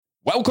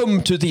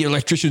Welcome to the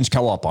Electricians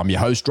Co-op. I'm your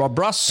host, Rob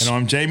Bruss. And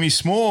I'm Jamie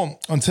Small.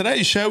 On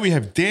today's show, we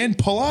have Dan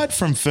Pollard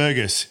from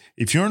Fergus.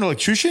 If you're an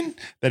electrician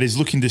that is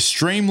looking to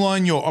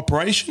streamline your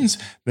operations,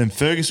 then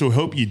Fergus will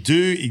help you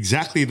do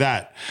exactly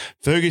that.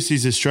 Fergus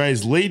is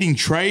Australia's leading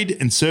trade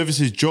and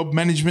services job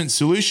management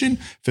solution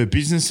for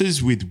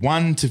businesses with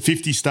 1 to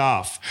 50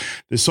 staff.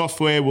 The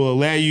software will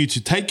allow you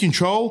to take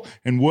control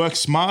and work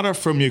smarter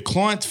from your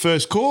client's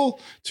first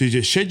call to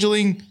your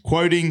scheduling,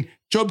 quoting,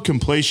 job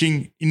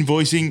completion,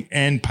 invoicing,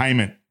 and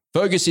payment.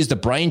 Fergus is the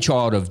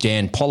brainchild of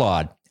Dan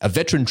Pollard, a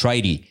veteran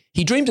tradie.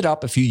 He dreamed it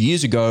up a few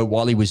years ago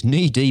while he was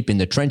knee-deep in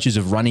the trenches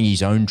of running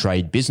his own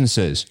trade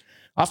businesses.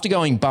 After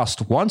going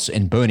bust once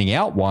and burning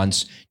out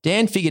once,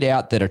 Dan figured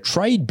out that a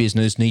trade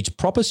business needs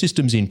proper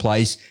systems in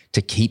place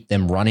to keep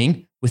them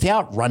running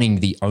without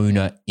running the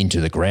owner into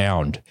the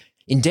ground.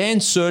 In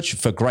Dan's search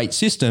for great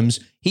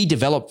systems, he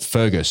developed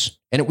Fergus,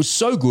 and it was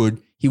so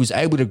good he was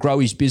able to grow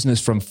his business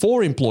from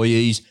 4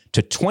 employees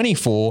to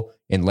 24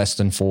 in less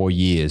than 4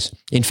 years.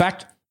 In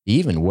fact, he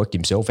even worked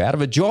himself out of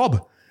a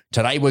job.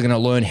 Today, we're going to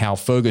learn how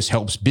Fergus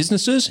helps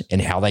businesses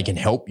and how they can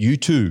help you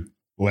too.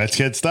 Let's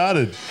get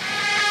started.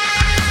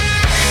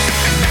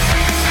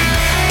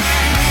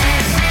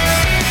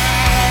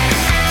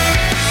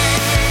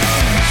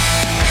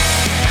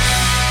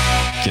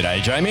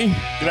 G'day, Jamie.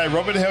 G'day,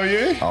 Robert. How are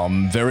you?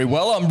 I'm very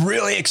well. I'm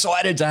really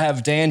excited to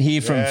have Dan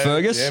here from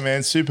Fergus. Yeah,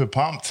 man. Super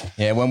pumped.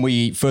 Yeah, when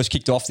we first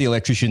kicked off the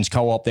Electricians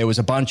Co-op, there was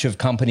a bunch of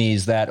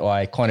companies that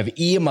I kind of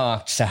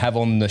earmarked to have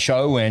on the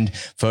show, and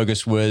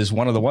Fergus was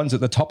one of the ones at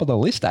the top of the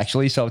list,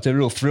 actually. So it's a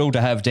real thrill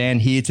to have Dan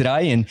here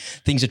today, and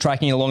things are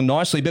tracking along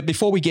nicely. But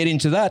before we get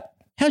into that,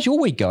 how's your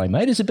week going,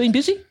 mate? Has it been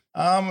busy?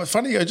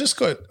 Funny,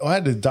 I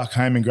had to duck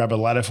home and grab a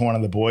ladder for one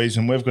of the boys,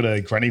 and we've got a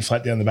granny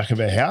flat down the back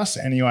of our house.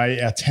 Anyway,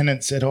 our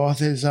tenant said,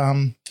 there's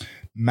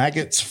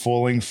maggots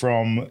falling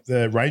from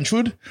the range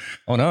hood.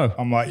 Oh, no.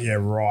 I'm like, yeah,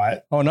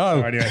 right. Oh,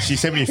 no. So anyway, she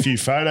sent me a few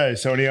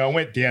photos. So anyway, I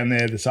went down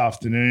there this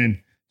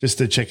afternoon just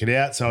to check it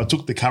out. So I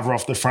took the cover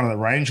off the front of the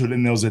range hood,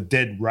 and there was a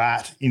dead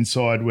rat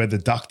inside where the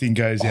ducting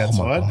goes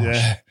outside.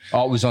 Yeah.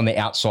 Oh, it was on the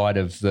outside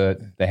of the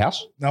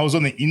house? No, it was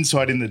on the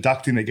inside in the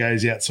ducting that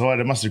goes outside.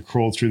 It must have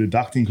crawled through the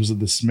ducting because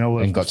of the smell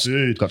of the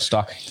food. Got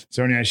stuck.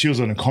 So anyway, she was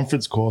on a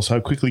conference call, so I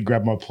quickly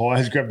grabbed my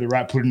pliers, grabbed the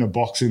rat, put it in a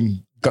box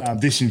and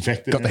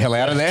disinfected. Got the hell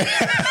out of there.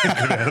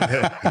 Got out of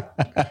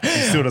there.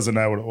 He still doesn't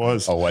know what it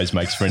was. Always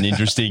makes for an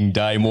interesting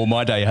day. Well,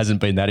 my day hasn't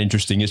been that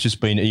interesting. It's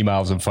just been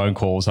emails and phone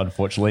calls,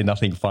 unfortunately.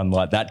 Nothing fun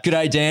like that.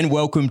 G'day, Dan.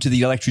 Welcome to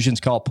the Electricians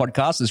Co-op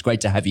podcast. It's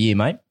great to have you here,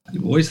 mate.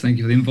 Boys, thank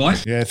you for the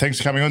invite. Yeah, thanks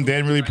for coming on,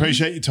 Dan. Really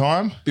appreciate your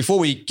time. Before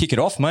we kick it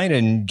off, mate,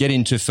 and get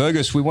into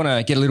Fergus, we want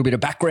to get a little bit of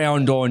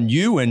background on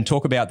you and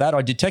talk about that.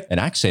 I detect an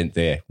accent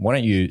there. Why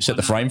don't you set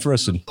the frame for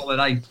us?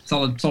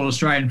 Solid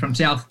Australian from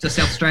South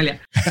Australia.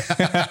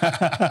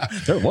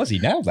 There it was. He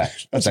nailed that.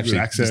 That's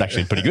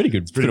actually pretty good. He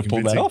could have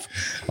pulled that off.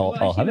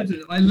 I'll have it.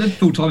 I lived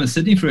full time in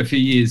Sydney for a few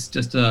years.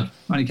 Just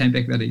only came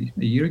back about a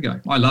year ago.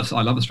 I love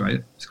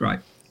Australia. It's great.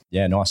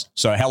 Yeah, nice.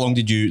 So how long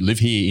did you live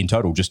here in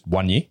total? Just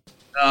 1 year?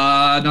 No,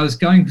 I was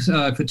going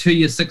for 2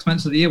 years, 6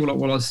 months of the year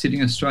while I was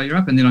setting Australia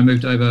up, and then I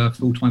moved over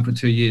full time for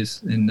 2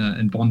 years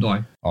in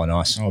Bondi. Oh,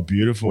 nice. Oh,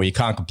 beautiful. Well, you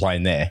can't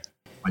complain there.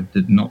 I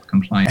did not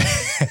complain.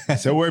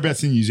 So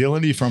whereabouts in New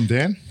Zealand are you from,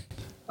 Dan?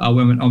 I'm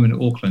in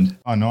Auckland.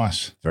 Oh,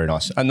 nice. Very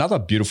nice. Another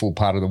beautiful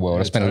part of the world.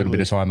 I spent a little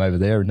bit of time over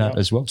there and that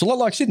as well. It's a lot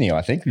like Sydney,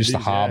 I think. Just the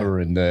harbour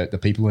and the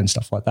people and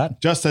stuff like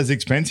that. Just as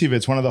expensive.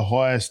 It's one of the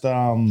highest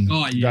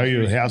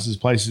value houses,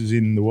 places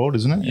in the world,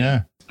 isn't it?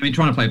 Yeah. I mean,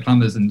 trying to play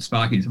plumbers and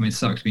sparkies, it's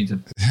so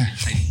expensive.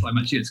 So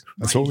much.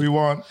 That's what we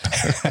want.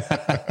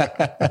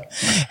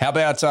 How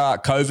about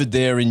COVID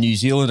there in New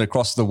Zealand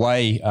across the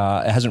way? It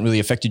hasn't really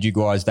affected you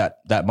guys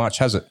that much,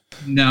 has it?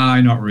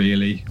 No, not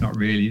really. Not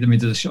really. I mean,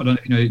 I don't know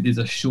if you know, there's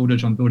a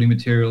shortage on building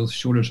materials,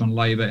 shortage on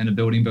labour, and a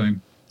building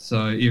boom.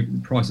 So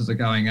prices are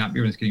going up.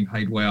 Everyone's getting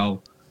paid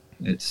well.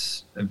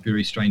 It's a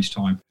very strange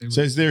time. So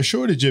is there a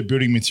shortage of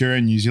building material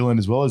in New Zealand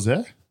as well, is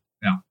there?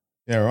 Yeah.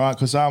 Yeah, right.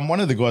 Because one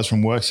of the guys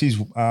from works,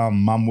 his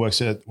mum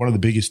works at one of the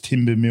biggest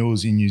timber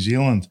mills in New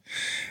Zealand,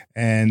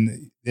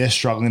 and they're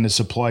struggling to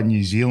supply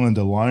New Zealand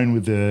alone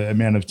with the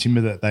amount of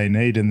timber that they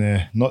need, and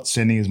they're not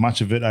sending as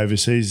much of it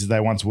overseas as they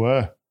once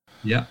were.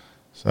 Yeah.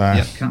 So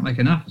can't make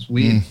enough. It's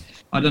weird.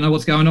 I don't know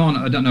what's going on.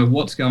 I don't know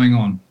what's going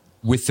on.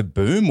 With the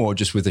boom or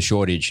just with the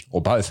shortage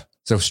or both?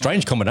 It's a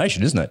strange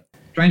combination, isn't it?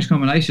 Strange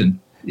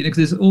combination. Because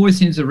there's always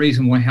seems a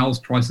reason why house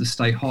prices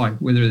stay high,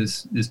 whether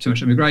there's too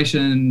much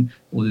immigration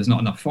or there's not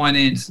enough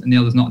finance, and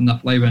now there's not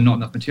enough labour and not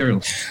enough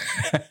materials.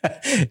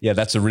 Yeah,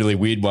 that's a really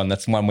weird one.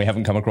 That's one we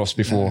haven't come across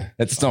before.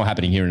 It's not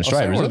happening here in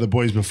Australia, is it? One of the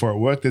boys before at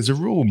work, there's a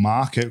real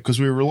market, because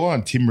we rely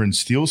on timber and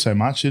steel so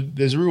much,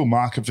 there's a real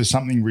market for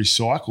something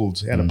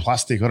recycled out of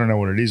plastic. I don't know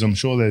what it is. I'm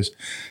sure there's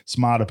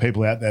smarter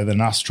people out there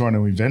than us trying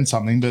to invent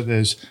something, but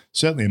there's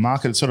certainly a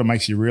market. It sort of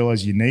makes you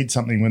realise you need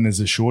something when there's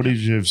a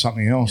shortage of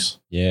something else.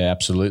 Yeah,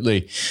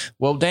 absolutely.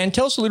 Well, Dan,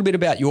 tell us a little bit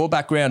about your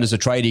background as a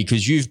tradie,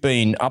 because you've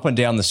been up and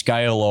down the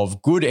scale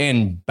of good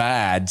and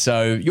bad.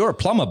 So you're a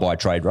plumber by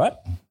trade, right?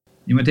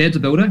 Yeah, my dad's a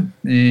builder,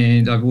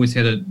 and I've always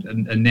had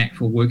a knack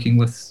for working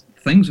with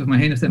things with my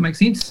hand, if that makes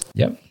sense.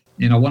 Yep.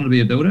 And I wanted to be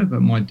a builder,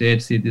 but my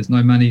dad said there's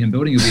no money in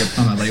building, you'll be a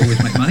plumber. They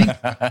always make money.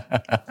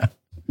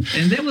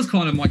 And that was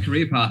kind of my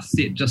career path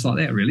set just like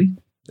that, really.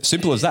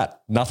 Simple as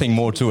that. Nothing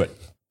more to it.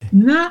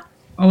 Nah.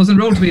 I was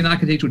enrolled to be an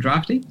architectural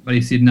drafty, but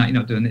he said, no, you're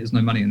not doing that. There's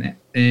no money in that.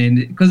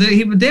 And because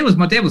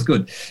my dad was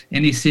good.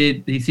 And he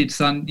said,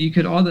 son, you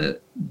could either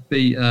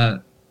be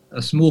a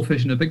small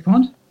fish in a big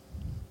pond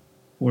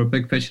or a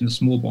big fish in a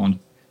small pond.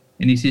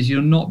 And he says,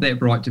 you're not that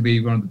bright to be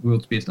one of the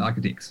world's best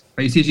architects.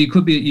 But he says you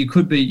could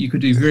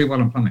do very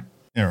well in plumbing.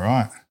 Yeah,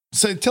 right.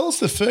 So tell us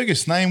the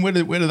Fergus name. Where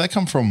did that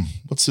come from?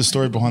 What's the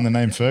story behind the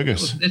name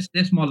Fergus?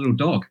 That's my little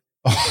dog.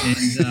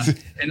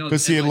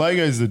 Because the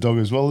logo is the dog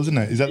as well, isn't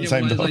it? Is that the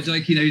same dog? I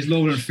joke, he's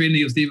loyal and friendly.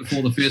 He was there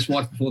before the first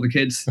wife, before the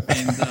kids,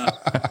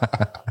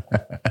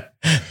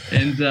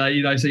 and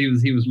so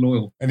he was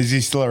loyal. And is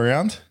he still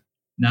around?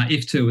 Nah,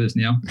 F2 is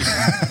now.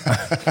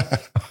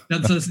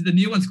 So the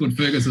new one's called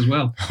Fergus as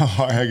well. Oh,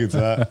 how good's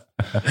that?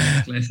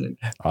 Classic.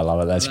 I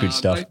love it. That's good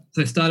stuff.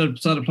 So started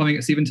plumbing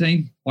at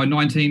 17. By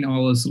 19, I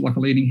was like a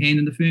leading hand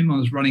in the firm. I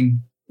was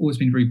always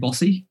been very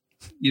bossy.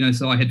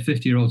 So I had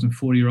 50-year-olds and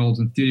 40-year-olds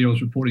and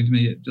 30-year-olds reporting to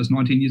me at just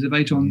 19 years of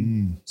age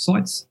on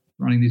sites,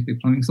 running these big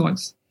plumbing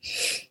sites.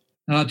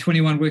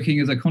 21 working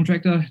as a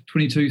contractor,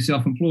 22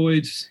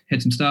 self-employed,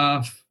 had some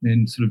staff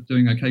and sort of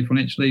doing okay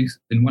financially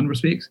in one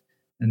respect.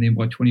 And then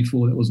by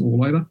 24, that was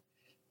all over.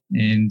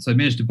 And so I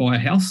managed to buy a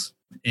house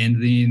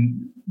and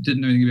then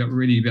didn't know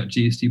anything about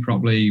GST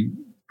properly,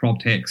 prop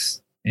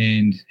tax,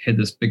 and had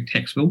this big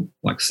tax bill,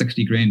 like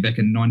 60 grand back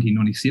in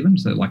 1997.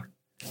 So like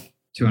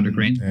 200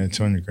 grand. Yeah,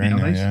 200 grand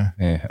now,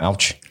 Yeah,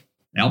 ouch.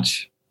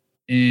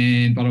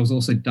 But I was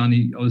also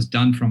done. I was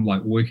done from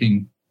like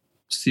working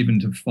 7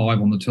 to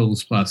 5 on the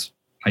tools, plus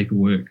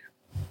paperwork,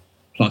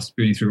 plus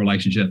burning through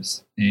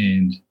relationships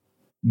and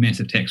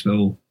massive tax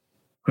bill,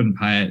 couldn't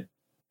pay it,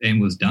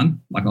 and was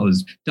done. Like I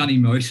was done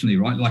emotionally,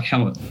 right? Like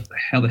how the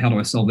hell do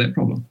I solve that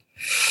problem?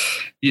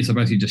 Yes, I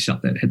basically just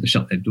had to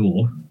shut that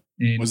door.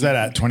 And was that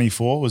at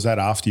 24? Was that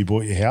after you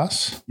bought your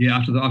house? Yeah,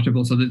 after I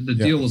bought. So the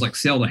deal was like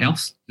sell the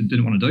house.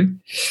 Didn't want to do.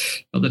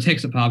 But the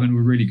tax department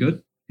were really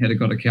good. Had a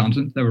good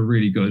accountant. They were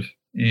really good,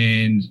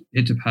 and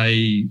had to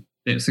pay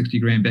that 60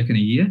 grand back in a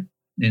year,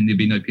 and there'd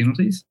be no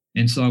penalties.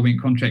 And so I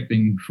went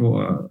contracting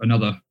for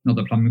another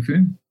plumbing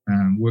firm.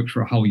 Worked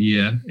for a whole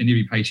year, and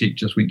every paycheck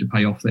just went to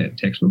pay off that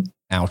tax bill.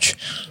 Ouch.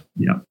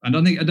 Yeah,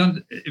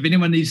 if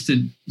anyone needs to,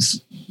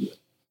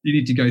 you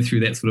need to go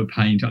through that sort of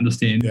pain to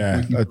understand.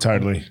 Yeah,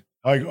 totally.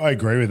 I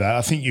agree with that.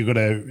 I think you've got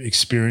to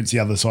experience the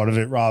other side of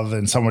it rather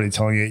than somebody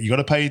telling you got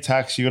to pay your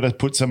tax, you got to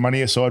put some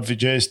money aside for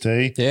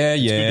GST.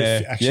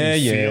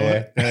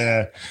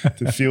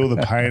 To feel the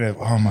pain of,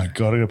 oh my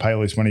God, I got to pay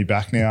all this money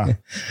back now.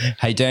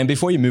 Hey Dan,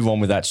 before you move on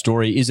with that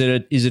story, is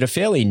it a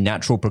fairly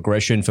natural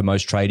progression for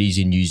most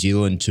tradies in New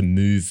Zealand to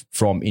move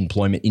from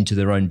employment into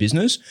their own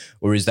business,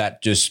 or is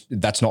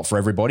that's not for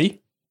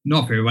everybody?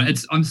 Not for everyone.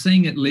 I'm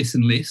seeing it less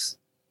and less.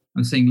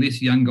 I'm seeing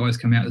less young guys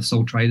come out as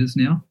sole traders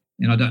now.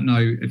 And I don't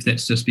know if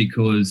that's just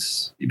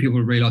because people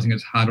are realising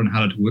it's harder and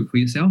harder to work for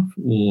yourself,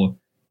 or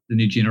the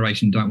new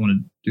generation don't want to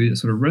do that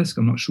sort of risk.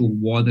 I'm not sure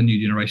why the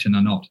new generation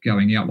are not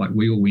going out like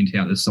we all went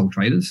out as sole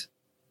traders.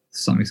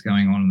 Something's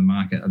going on in the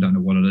market. I don't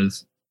know what it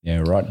is.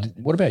 Yeah, right.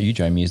 What about you,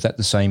 Jamie? Is that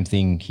the same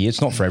thing here?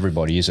 It's not for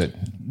everybody, is it?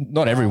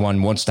 Not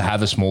everyone wants to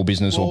have a small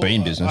business or be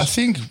in business. I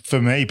think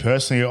for me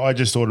personally, I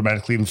just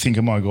automatically think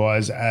of my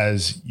guys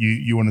as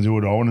you want to do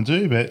what I want to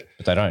do, but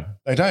they don't.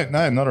 They don't.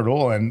 No, not at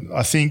all. And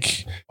I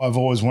think I've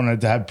always wanted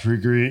to have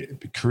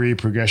career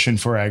progression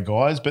for our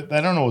guys, but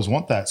they don't always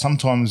want that.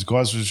 Sometimes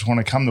guys just want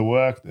to come to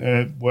work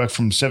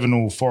from 7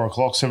 or 4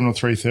 o'clock, 7 or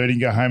 3:30, and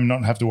go home and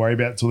not have to worry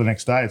about it till the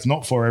next day. It's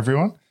not for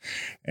everyone.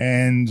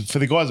 And for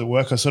the guys at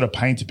work, I sort of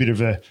paint a bit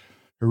of a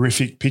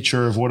horrific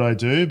picture of what I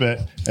do, but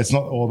it's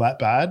not all that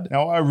bad.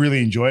 Now, I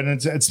really enjoy it,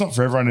 and it's not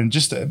for everyone. And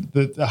just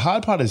the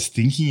hard part is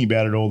thinking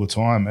about it all the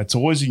time. It's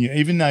always,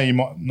 even though you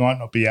might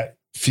not be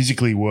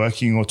physically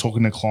working or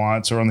talking to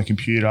clients or on the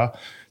computer,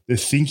 the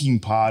thinking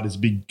part is a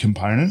big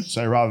component.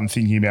 So rather than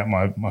thinking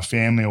about my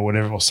family or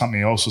whatever, or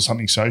something else, or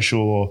something social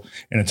or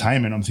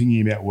entertainment, I'm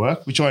thinking about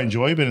work, which I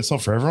enjoy, but it's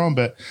not for everyone.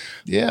 But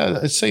yeah,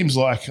 it seems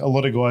like a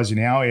lot of guys in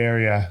our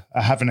area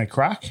are having a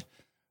crack,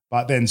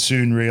 but then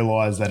soon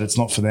realise that it's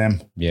not for them.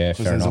 Yeah,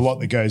 because there's a lot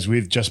that goes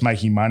with just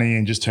making money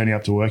and just turning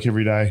up to work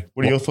every day.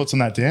 What are your thoughts on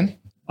that, Dan?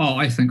 Oh,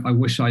 I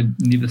wish I'd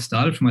never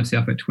started for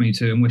myself at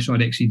 22, and wish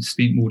I'd actually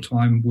spent more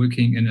time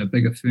working in a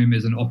bigger firm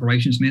as an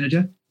operations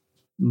manager,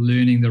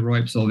 learning the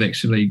ropes of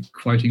actually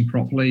quoting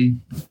properly,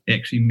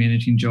 actually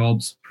managing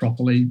jobs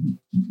properly,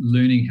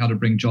 learning how to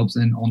bring jobs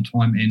in on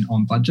time and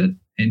on budget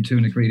and to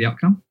an agreed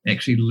outcome,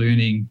 actually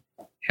learning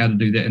how to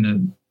do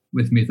that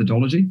with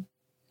methodology,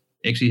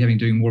 actually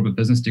doing more of a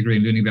business degree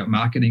and learning about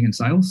marketing and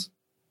sales.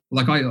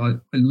 Like I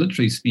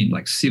literally spent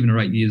like 7 or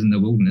 8 years in the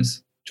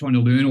wilderness trying to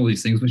learn all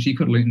these things, which you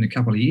could have learned in a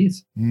couple of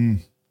years.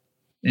 And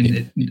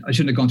I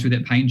shouldn't have gone through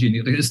that pain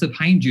journey. It's the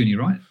pain journey,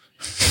 right?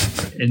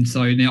 And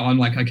so now I'm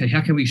like, okay,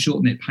 how can we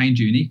shorten that pain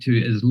journey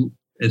to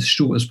as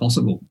short as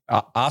possible.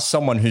 Ask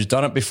someone who's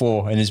done it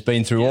before and has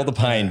been through all the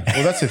pain.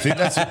 Well, that's the thing.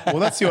 That's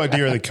the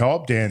idea of the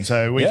co-op, Dan.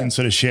 So we can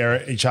sort of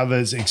share each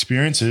other's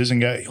experiences and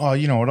go, oh,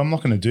 you know what, I'm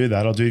not going to do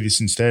that. I'll do this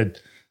instead.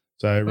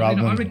 So I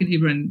reckon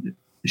everyone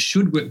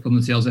should work for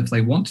themselves if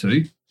they want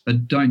to,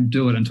 but don't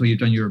do it until you've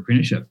done your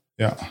apprenticeship.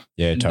 Yeah,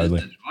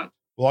 totally. Right?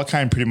 Well, I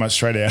came pretty much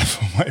straight out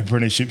of my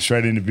apprenticeship,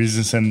 straight into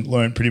business and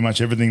learned pretty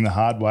much everything the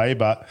hard way.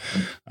 But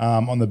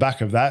on the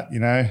back of that, you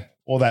know,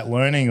 all that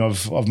learning,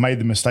 I've made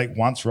the mistake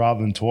once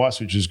rather than twice,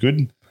 which is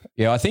good.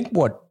 Yeah, I think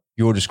what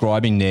you're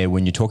describing there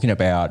when you're talking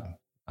about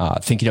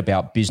thinking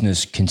about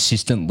business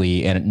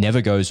consistently and it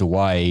never goes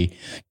away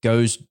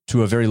goes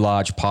to a very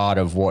large part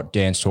of what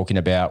Dan's talking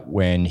about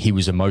when he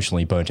was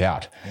emotionally burnt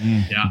out.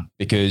 Yeah.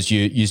 Because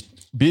you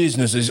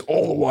business is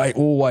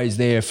always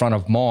there front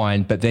of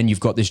mind, but then you've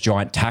got this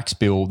giant tax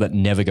bill that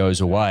never goes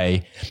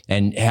away.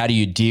 And how do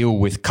you deal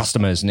with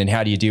customers? And then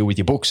how do you deal with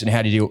your books? And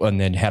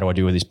then how do I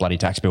deal with this bloody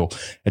tax bill?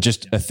 It's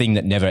just a thing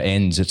that never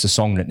ends. It's a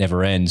song that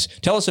never ends.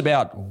 Tell us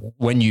about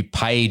when you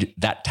paid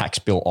that tax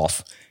bill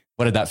off.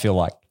 What did that feel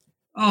like?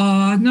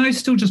 No,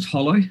 still just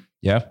hollow.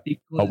 Yeah. It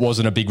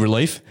wasn't a big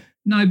relief?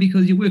 No,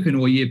 because you're working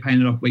all year,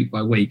 paying it off week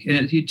by week.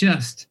 And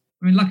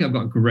lucky I've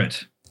got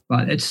grit.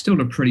 But it's still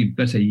a pretty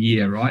bitter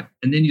year, right?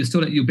 And then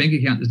your bank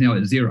account is now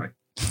at zero.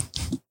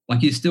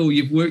 Like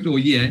you've worked all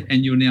year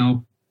and you're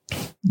now,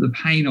 the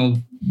pain of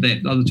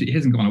that other two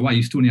hasn't gone away.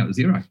 You're still now at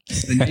zero.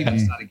 So now you've got to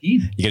start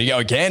again. You got to go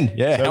again.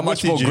 Yeah. So how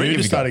much more grit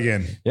to start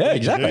again? Yeah,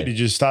 exactly. Did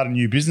you start a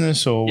new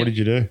business or what did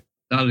you do?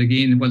 Started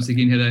again. And once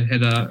again,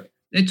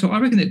 I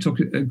reckon that took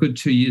a good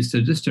 2 years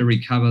to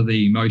recover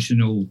the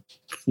emotional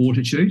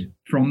fortitude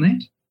from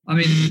that. I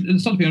mean,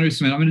 it's not to be honest,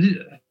 man. I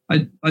mean,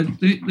 I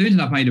learned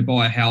enough money to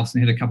buy a house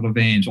and had a couple of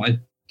vans. I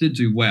did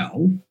do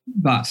well,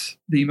 but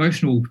the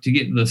emotional to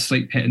get the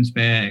sleep patterns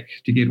back,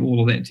 to get all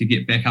of that, to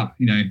get back up,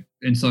 you know.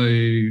 And so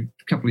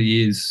a couple of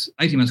years,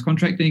 18 months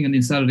contracting and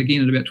then started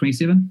again at about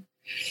 27.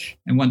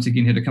 And once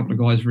again had a couple of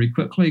guys very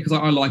quickly because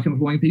I like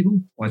employing people.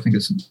 I think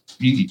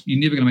you're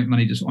never going to make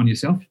money just on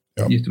yourself.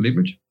 Yep. You have to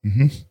leverage.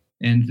 Mm-hmm.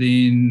 And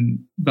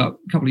then about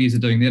a couple of years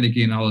of doing that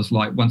again, it was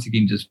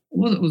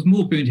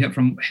more burnt out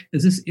from,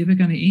 is this ever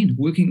going to end?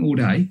 Working all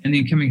day and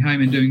then coming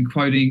home and doing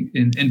quoting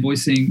and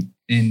invoicing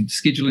and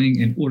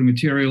scheduling and ordering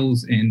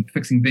materials and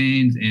fixing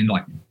vans and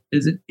like,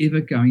 is it ever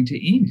going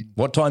to end?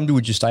 What time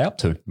would you stay up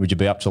to? Would you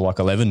be up to like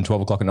 11,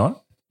 12 o'clock at night?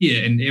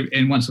 Yeah,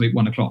 and once a week,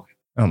 1 o'clock.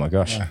 Oh my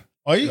gosh. Yeah.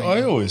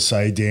 I always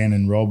say, Dan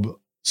and Rob,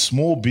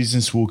 small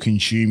business will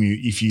consume you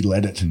if you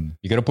let it.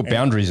 You got to put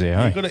boundaries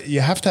there, hey?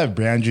 You have to have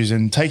boundaries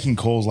and taking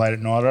calls late at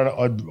night.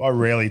 I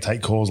rarely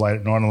take calls late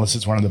at night unless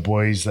it's one of the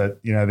boys that,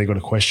 you know, they got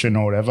a question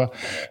or whatever.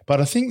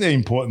 But I think the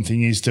important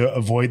thing is to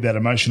avoid that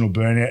emotional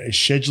burnout is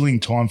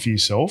scheduling time for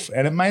yourself.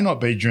 And it may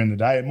not be during the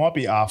day. It might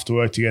be after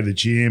work to go to the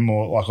gym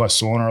or like I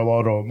sauna a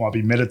lot, or it might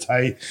be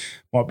meditate,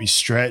 might be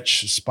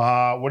stretch,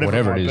 spa,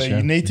 whatever it is. Yeah.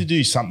 You need to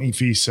do something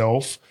for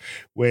yourself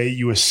where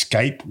you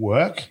escape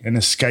work and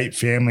escape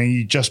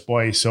family just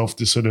by yourself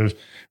to sort of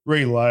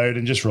reload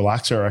and just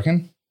relax, I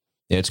reckon.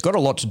 Yeah, it's got a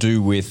lot to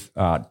do with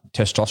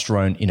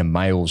testosterone in a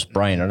male's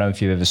brain. I don't know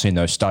if you've ever seen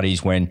those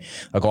studies when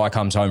a guy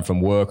comes home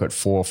from work at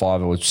 4 or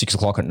 5 or 6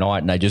 o'clock at night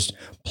and they just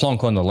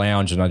plonk on the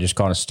lounge and they just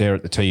kind of stare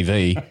at the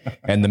TV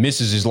and the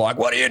missus is like,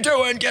 what are you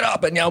doing? Get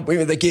up and be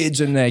with the kids,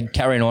 and they're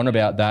carrying on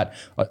about that.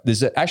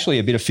 There's actually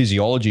a bit of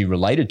physiology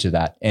related to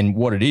that, and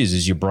what it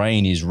is your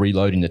brain is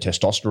reloading the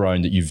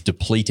testosterone that you've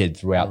depleted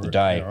throughout the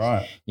day. Yeah,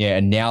 right. Yeah,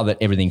 and now that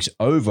everything's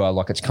over,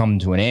 like it's come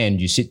to an end,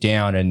 you sit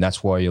down and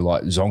that's why you're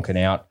like zonking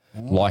out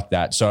like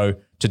that. So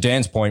to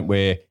Dan's point,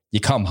 where you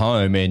come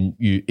home and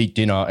you eat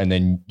dinner and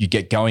then you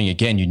get going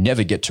again, you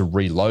never get to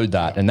reload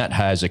that, and that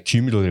has a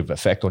cumulative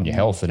effect on your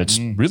health, and it's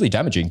really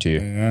damaging to you.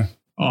 Yeah.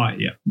 Oh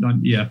yeah,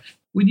 yeah.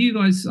 When you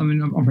guys, I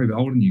mean, I'm probably a bit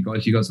older than you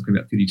guys. You guys look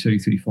about 32,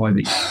 35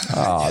 each.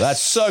 Oh,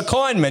 that's so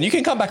kind, man. You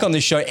can come back on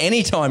this show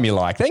anytime you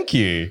like. Thank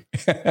you.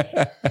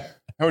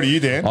 How old are you,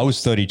 Dan? I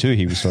was 32.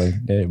 He was 30,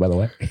 yeah, by the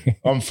way.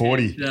 I'm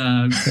 40.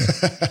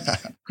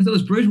 Because it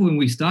was brutal when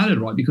we started,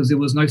 right? Because there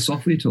was no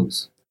software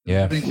tools.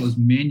 Yeah. I think it was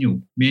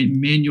manual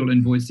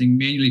invoicing,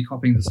 manually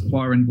copying the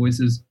supplier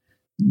invoices,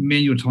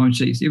 manual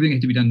timesheets. Everything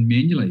had to be done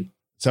manually.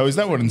 So is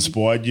that what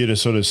inspired you to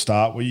sort of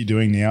start what you're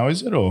doing now,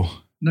 is it? Or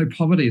no,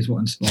 poverty is what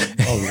inspired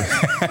me.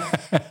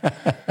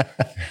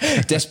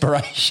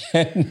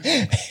 Desperation.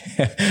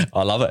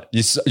 I love it.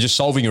 You're just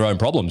solving your own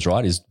problems,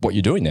 right, is what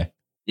you're doing there.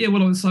 Yeah,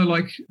 well, so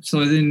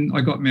then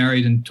I got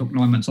married and took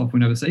 9 months off,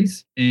 went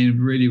overseas, and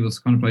really was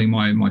contemplating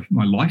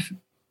my life,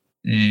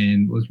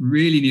 and was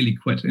really nearly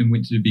quit and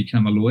went to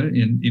become a lawyer,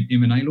 an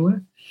M&A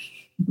lawyer.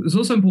 It was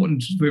also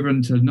important for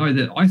everyone to know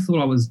that I thought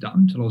I was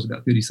done until I was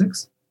about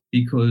 36,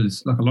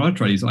 because like a lot of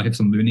tradies, I have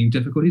some learning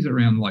difficulties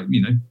around like,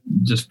 you know,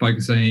 just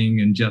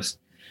focusing and just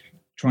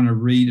trying to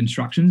read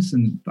instructions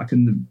and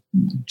fucking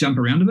jump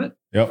around a bit.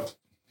 Yep.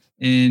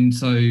 And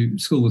so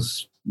school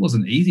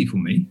wasn't easy for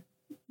me.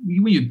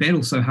 When you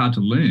battle so hard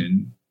to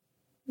learn,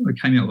 I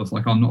came out with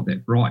like, I'm not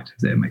that bright, if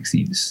that makes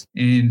sense.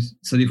 And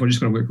so therefore I just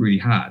got to work really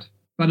hard.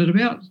 But at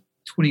about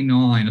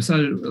 29.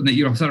 That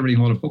year I started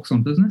reading a lot of books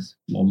on business,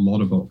 a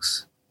lot of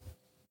books.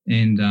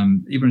 And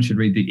everyone should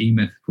read The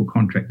E-Myth for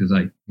Contractors,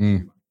 eh?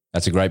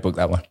 That's a great book,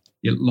 that one.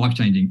 Yeah,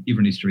 life-changing.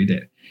 Everyone needs to read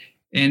that.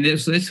 And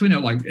that's when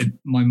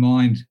my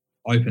mind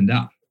opened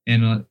up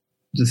and I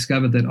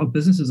discovered that,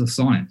 business is a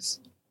science.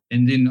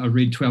 And then I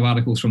read 12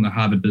 articles from the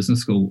Harvard Business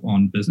School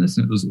on business,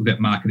 and it was about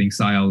marketing,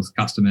 sales,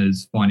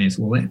 customers, finance,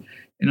 all that.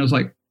 And I was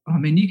like, oh,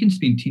 man, you can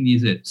spend 10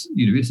 years at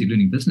university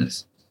learning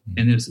business,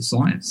 and then it's a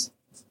science.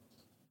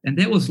 And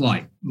that was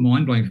like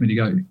mind-blowing for me to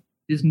go,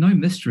 there's no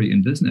mystery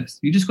in business.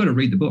 You just got to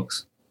read the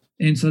books.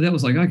 And so that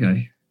was like,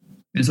 okay.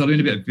 And so I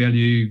learned about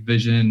value,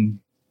 vision,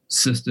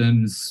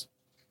 systems,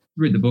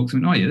 read the books,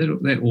 and went, oh, yeah,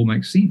 that all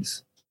makes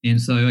sense.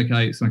 And so,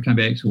 okay, so I came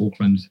back to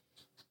Auckland,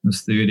 I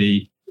was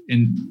 30,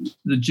 and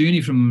the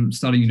journey from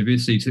starting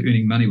university to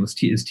earning money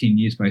is 10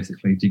 years,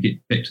 basically, to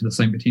get back to the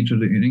same potential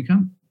to earn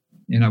income.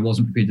 And I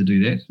wasn't prepared to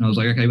do that. And I was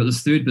like, okay, but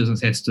this third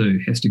business has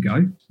to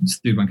go. This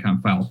third one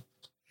can't fail.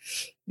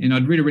 And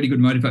I'd read a really good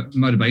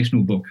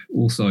motivational book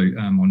also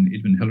on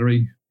Edmund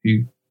Hillary,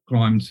 who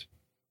climbed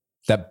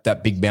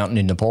that big mountain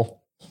in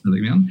Nepal. The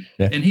big mountain.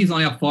 Yeah. And he's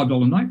on our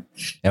 $5 note.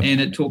 Yep. And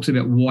it talks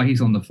about why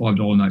he's on the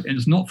 $5 note. And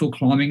it's not for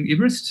climbing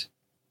Everest.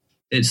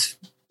 It's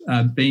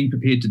being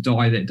prepared to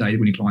die that day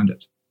when he climbed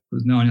it,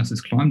 because no one else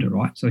has climbed it,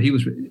 right? So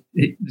the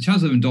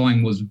chance of him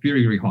dying was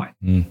very, very high,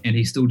 and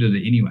he still did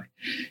it anyway.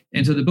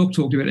 And so the book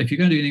talked about, if you're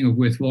going to do anything of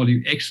worthwhile,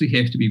 you actually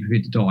have to be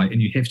prepared to die,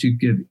 and you have to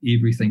give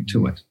everything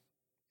to it.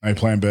 No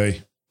plan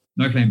B.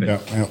 No plan B.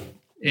 Yeah.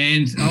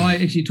 And I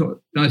actually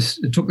took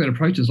that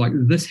approach as like,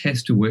 this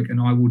has to work, and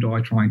I will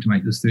die trying to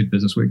make this third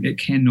business work. It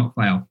cannot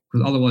fail,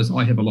 because otherwise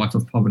I have a life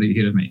of poverty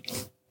ahead of me.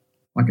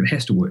 Like, it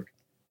has to work.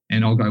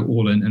 And I'll go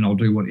all in and I'll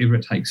do whatever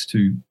it takes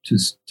to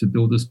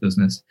build this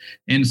business.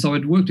 And so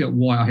I'd worked out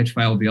why I had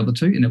failed the other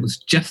two, and it was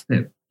just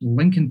that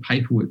Lincoln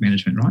paperwork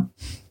management, right?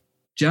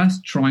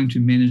 Just trying to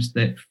manage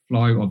that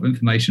flow of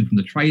information from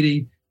the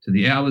tradie to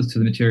the hours to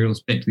the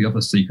materials back to the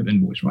office so you could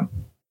invoice, right?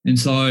 And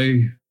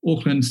so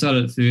Auckland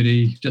started at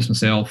 30, just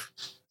myself.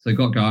 So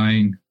got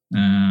going,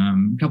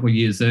 a couple of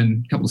years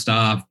in, a couple of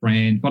staff,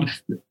 brand. But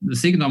the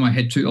second time I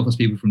had 2 office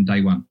people from day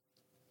one,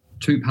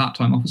 2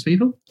 part-time office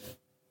people.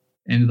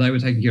 And they were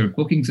taking care of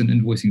bookings and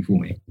invoicing for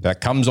me. That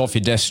comes off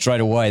your desk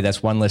straight away.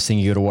 That's one less thing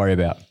you got to worry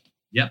about.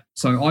 Yep.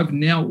 So I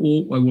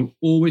will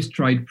always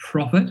trade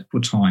profit for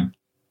time.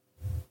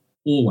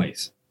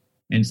 Always.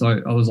 And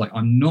so I was like,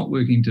 I'm not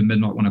working to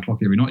midnight, 1 o'clock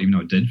every night, even though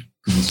I did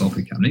because of the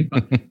software company,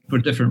 but for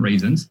different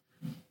reasons.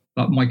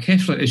 But my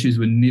cash flow issues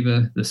were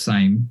never the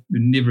same, were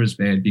never as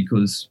bad,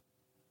 because,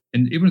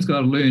 and everyone's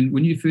got to learn,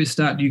 when you first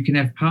start, you can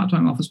have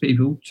part-time office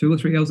people 2 or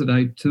 3 hours a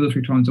day, 2 or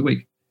 3 times a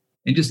week,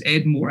 and just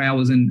add more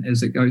hours in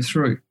as it goes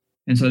through.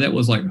 And so that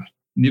was like,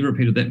 never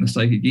repeated that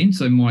mistake again.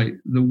 So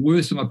the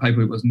worst of my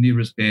paperwork was never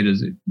as bad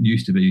as it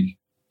used to be.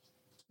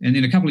 And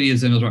then a couple of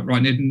years in, I was like, right,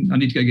 I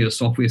need to go get a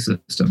software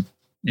system.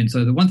 And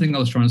so the one thing I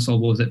was trying to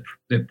solve was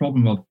that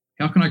problem of,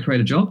 how can I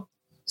create a job,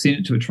 send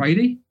it to a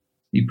tradie,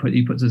 he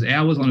puts his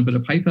hours on a bit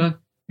of paper,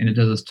 and it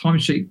does his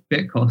timesheet,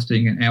 back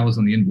costing, and hours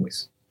on the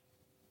invoice.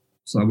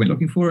 So I went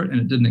looking for it, and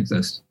it didn't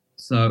exist.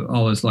 So I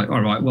was like,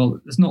 all right, well,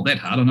 it's not that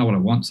hard. I know what I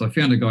want. So I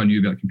found a guy who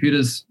knew about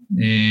computers,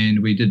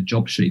 and we did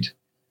Job Sheet.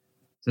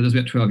 So that was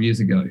about 12 years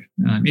ago.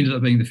 Ended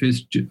up being the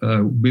first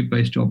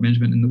web-based job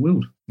management in the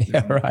world.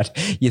 Yeah, right.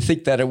 You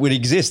think that it would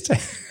exist.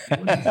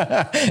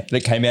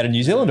 That came out of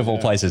New Zealand, of all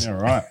places. Yeah,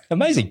 right.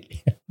 Amazing.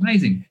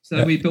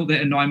 So we built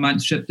that in 9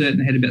 months, shipped it,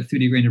 and had about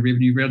 30 grand of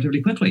revenue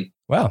relatively quickly.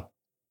 Wow.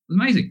 It was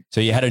amazing.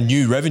 So you had a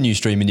new revenue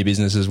stream in your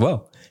business as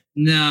well.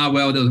 No,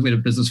 well, we had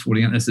a business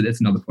falling out. That's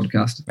another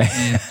podcast.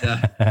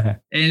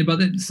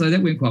 So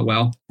that went quite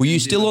well. Were you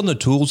still on the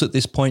tools at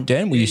this point,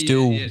 Dan? Were you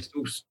still? Yeah,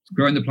 still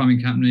growing the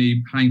plumbing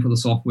company, paying for the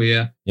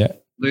software. Yeah.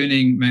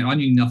 Learning. Man, I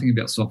knew nothing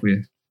about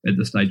software at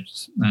this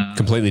stage.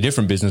 Completely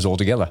different business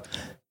altogether.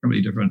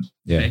 Completely different.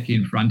 Yeah. Back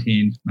end, front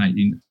end, mate,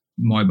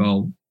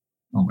 mobile.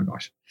 Oh my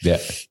gosh. Yeah.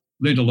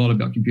 Learned a lot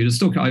about computers.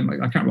 Still, I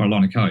can't write a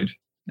line of code.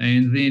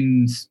 And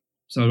then,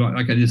 so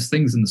okay, there's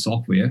things in the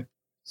software.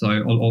 So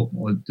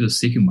I'll do a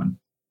second one,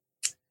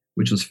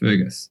 which was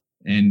Fergus,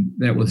 and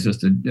that was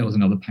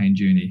another pain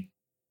journey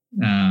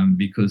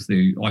because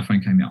the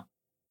iPhone came out,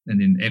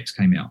 and then apps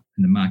came out,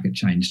 and the market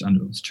changing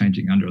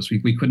under us.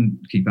 We couldn't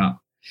keep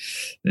up.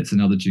 That's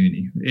another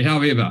journey.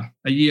 However,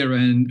 a year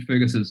in,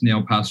 Fergus is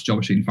now past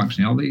job sheet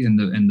functionality, and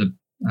the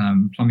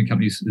plumbing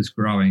company is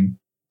growing.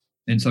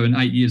 And so in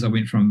 8 years, I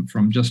went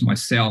from just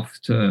myself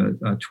to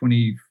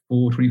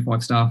 24,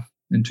 25 staff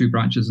in 2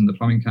 branches in the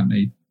plumbing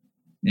company,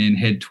 and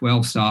had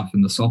 12 staff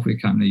in the software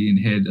company, and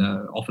had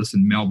an office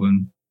in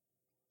Melbourne,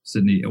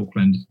 Sydney,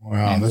 Auckland.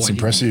 Wow, that's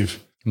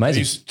impressive.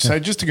 Amazing. So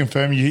just to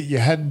confirm, you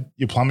had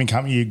your plumbing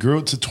company, you grew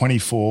it to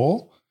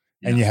 24,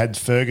 and you had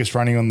Fergus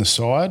running on the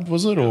side,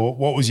 was it? Or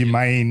what was your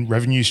main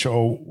revenue stream,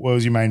 or what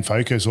was your main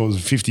focus, or was it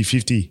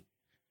 50-50?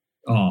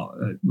 Oh,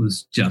 it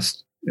was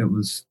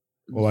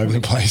all over the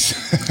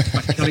place.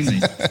 Like killing me.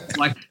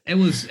 Like it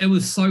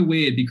was so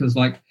weird, because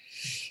like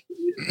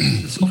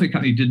the software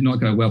company did not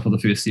go well for the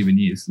first 7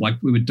 years. Like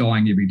we were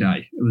dying every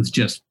day. It was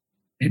just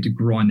had to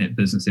grind that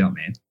business out,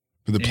 man.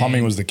 But the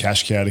plumbing was the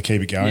cash cow to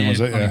keep it going, was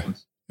it? Yeah.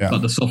 Yeah.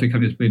 But the software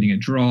company was bleeding it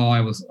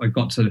dry. I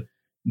got to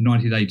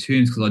 90-day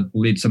terms because I'd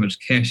bled so much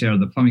cash out of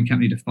the plumbing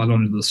company to flood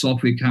onto the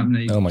software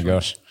company. Oh my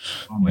gosh.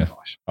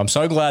 Gosh. I'm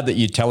so glad that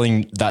you're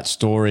telling that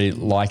story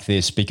like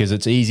this, because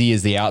it's easy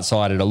as the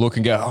outsider to look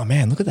and go, oh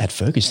man, look at that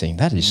Fergus thing.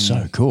 That is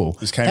so cool.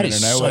 That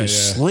is so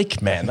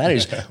slick, man. That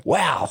is,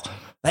 wow.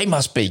 They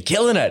must be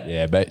killing it.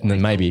 Yeah, but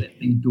then maybe.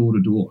 Door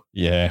to door.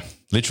 Yeah,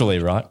 literally,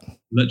 right?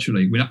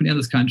 Literally. Went up and down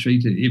this country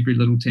to every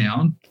little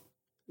town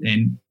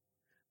and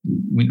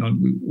we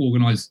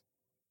organised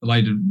a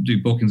lady to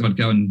do bookings. I'd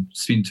go and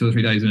spend 2 or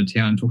 3 days in a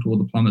town and talk to all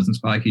the plumbers and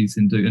sparkies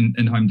and do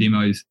in-home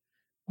demos.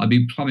 I'd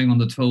be plumbing on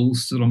the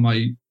tools, sit on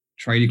my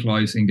tradie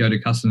clothes and go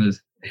to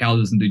customers'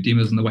 houses and do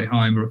demos on the way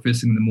home or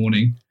first thing in the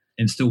morning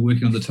and still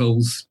working on the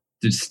tools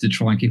just to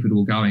try and keep it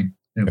all going.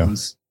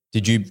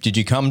 Did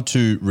you come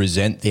to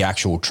resent the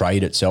actual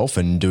trade itself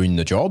and doing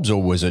the jobs,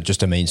 or was it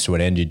just a means to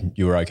an end and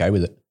you were okay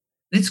with it?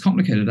 That's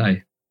complicated,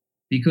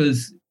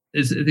 because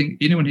I think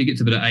anyone who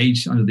gets a bit of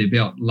age under their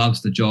belt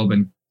loves the job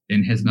and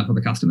has enough of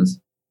the customers.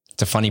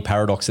 It's a funny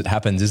paradox that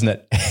happens, isn't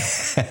it?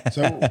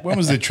 So when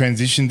was the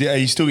transition? Are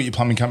you still at your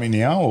plumbing company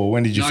now, or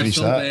when did you finish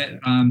that?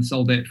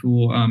 Sold that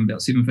for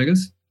about 7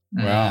 figures.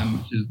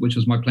 Wow. Which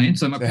was my plan.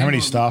 So how many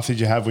staff did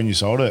you have when you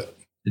sold it?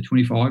 The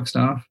 25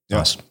 staff.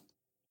 Nice.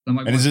 So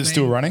and is it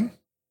still running?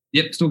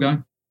 Yep, still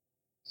going.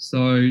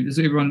 So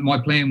my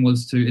plan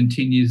was to, in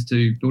 10 years,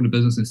 to build a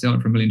business and sell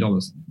it for $1 million.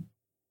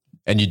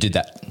 And you did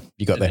that.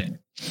 You got there.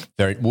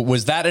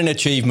 Was that an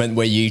achievement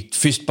where you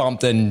fist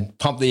bumped and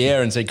pumped the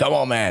air and said, come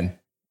on, man?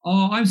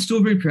 Oh, I'm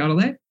still very proud of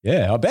that.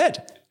 Yeah, I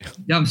bet.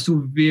 Yeah, I'm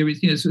still very,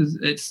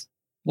 it's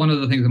one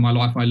of the things in my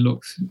life I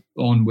look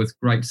on with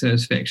great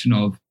satisfaction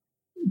of,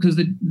 because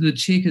the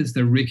check is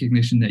the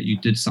recognition that you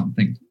did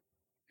something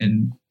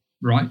and,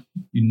 right,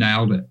 you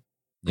nailed it.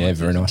 Yeah,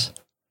 very nice.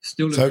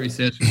 Still a very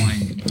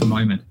satisfying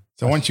moment.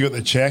 So once you got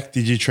the check,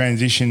 did you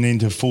transition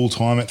into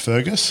full-time at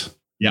Fergus?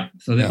 Yeah,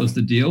 so that was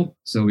the deal.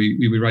 So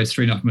we raised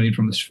 $3.5 million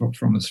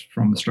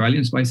from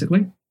Australians,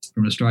 basically,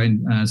 from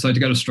Australian. So to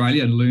go to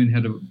Australia and learn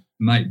how to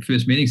make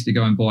first meetings, to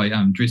go and buy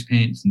dress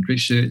pants and dress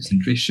shirts and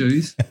dress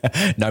shoes.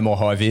 No more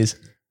high vis.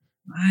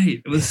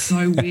 Mate, it was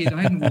so weird.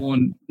 I hadn't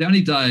worn, the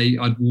only day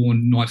I'd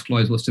worn nice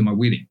clothes was to my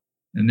wedding,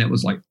 and that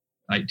was like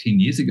 18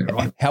 years ago,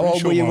 right? How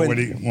old were you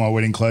when my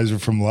wedding clothes were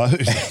from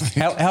Lowe's?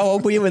 How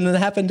old were you when that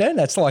happened, Dan?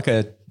 That's like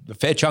a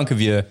fair chunk of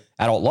your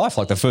adult life,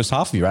 like the first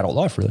half of your adult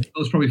life, really. I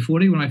was probably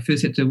 40 when I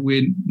first had to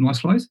wear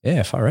nice clothes.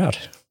 Yeah, far out.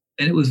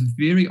 And it was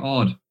very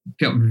odd.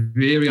 Felt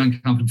very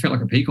uncomfortable. Felt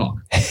like a peacock.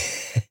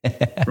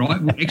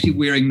 Right? Actually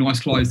wearing nice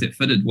clothes that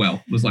fitted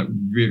well was like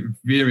very,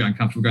 very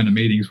uncomfortable. Going to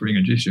meetings wearing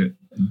a dress shirt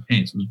and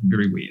pants was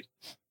very weird.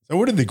 So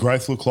what did the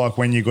growth look like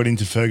when you got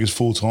into Fergus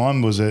full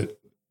time? Was it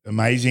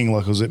amazing?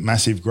 Like, was it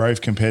massive growth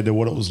compared to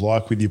what it was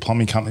like with your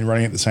plumbing company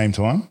running at the same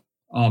time?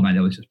 Oh man,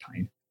 that was just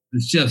pain.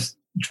 It's just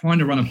trying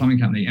to run a plumbing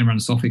company and run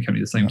a software company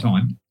at the same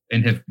time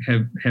and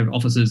have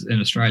offices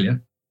in Australia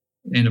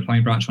and a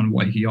plumbing branch on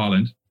Waiheke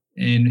Island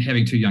and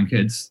having 2 young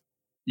kids.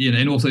 Yeah,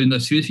 and also in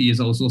those first few years,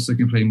 I was also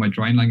completing my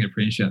drain laying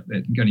apprenticeship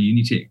at going to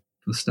Unitech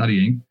for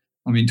studying.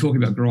 I mean,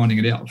 talking about grinding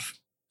it out.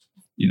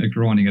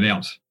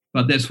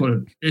 But that's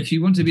if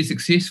you want to be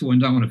successful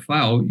and don't want to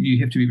fail, you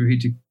have to be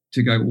prepared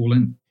to go all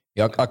in.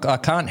 Yeah, I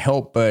can't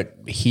help but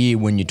hear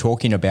when you're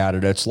talking about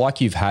it, it's like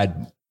you've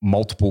had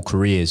multiple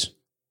careers,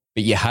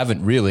 but you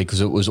haven't really,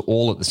 because it was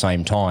all at the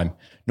same time.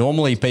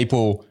 Normally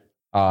people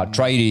are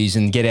tradies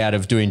and get out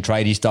of doing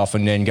tradie stuff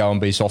and then go and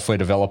be software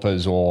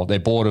developers, or they're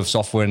bored of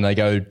software and they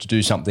go to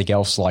do something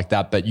else like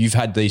that. But you've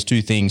had these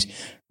 2 things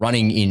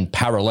running in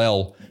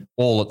parallel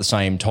all at the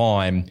same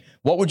time.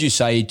 What would you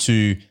say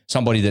to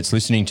somebody that's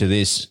listening to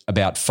this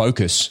about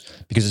focus?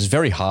 Because it's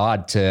very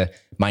hard to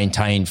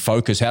maintain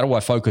focus. How do I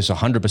focus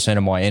 100%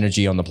 of my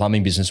energy on the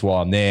plumbing business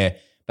while I'm there?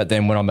 But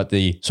then when I'm at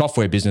the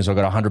software business, I've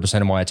got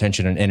 100% of my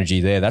attention and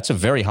energy there. That's a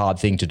very hard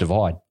thing to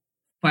divide.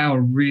 Fail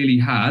really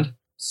hard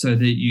so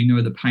that you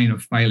know the pain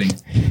of failing.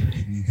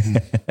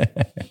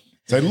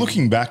 So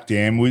looking back,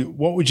 Dan,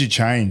 what would you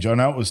change? I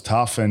know it was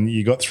tough and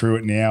you got through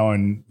it now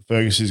and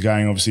Fergus is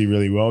going obviously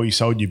really well. You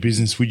sold your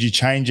business. Would you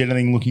change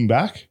anything looking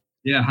back?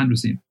 Yeah,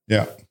 100%.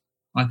 Yeah.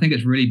 I think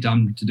it's really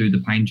dumb to do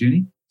the pain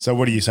journey. So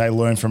what do you say,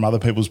 learn from other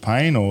people's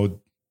pain or?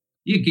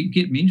 Yeah,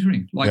 get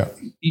mentoring. Like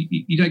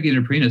you don't get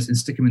an apprentice and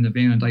stick him in the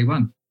van on day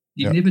one.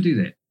 You never do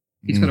that.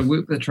 He's got to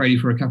work with a tradie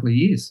for a couple of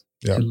years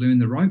to learn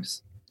the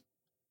ropes.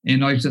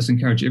 And I just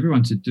encourage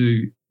everyone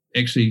to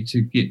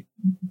get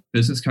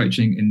business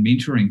coaching and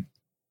mentoring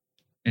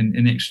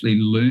and actually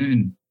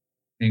learn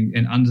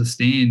and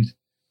understand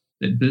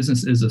that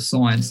business is a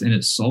science and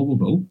it's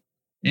solvable.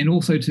 And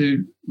also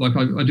to, like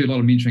I do a lot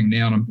of mentoring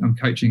now and I'm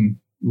coaching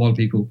a lot of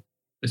people.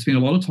 I spend a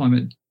lot of time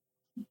at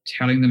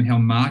telling them how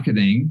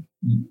marketing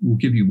will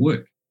give you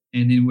work.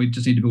 And then we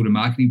just need to build a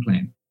marketing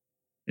plan.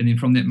 And then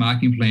from that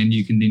marketing plan,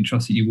 you can then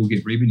trust that you will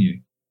get revenue.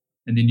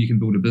 And then you can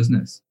build a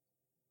business.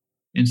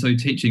 And so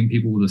teaching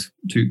people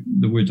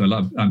the words I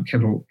love,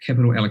 capital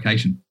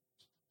allocation.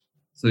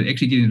 So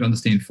actually getting them to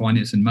understand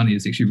finance and money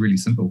is actually really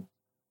simple.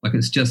 Like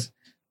it's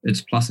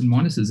plus and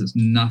minuses. It's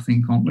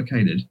nothing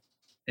complicated.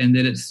 And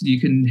that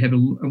you can have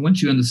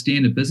once you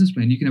understand a business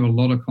plan, you can have a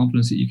lot of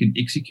confidence that you can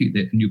execute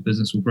that and your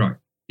business will grow,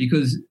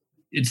 because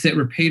it's that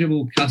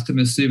repeatable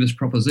customer service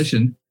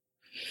proposition.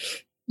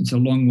 It's a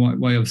long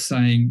way of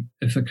saying,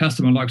 if a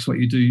customer likes what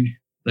you do,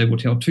 they will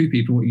tell 2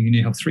 people, you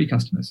now have 3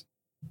 customers.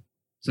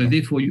 So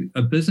therefore,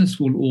 a business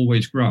will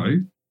always grow.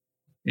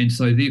 And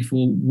so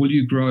therefore, will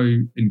you grow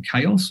in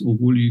chaos or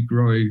will you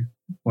grow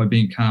by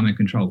being calm and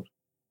controlled,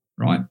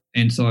 right?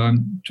 And so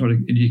I'm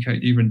trying to educate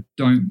everyone,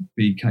 don't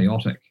be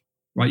chaotic.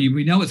 Right,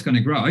 we know it's going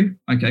to grow,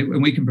 okay,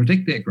 and we can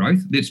predict that growth.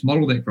 Let's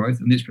model that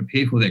growth and let's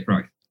prepare for that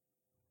growth.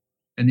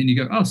 And then you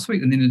go, oh,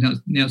 sweet, and then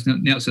now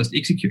it's just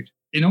execute.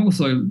 And I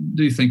also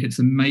do think it's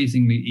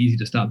amazingly easy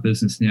to start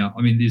business now.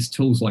 I mean, there's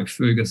tools like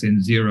Fergus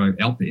and Xero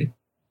out there.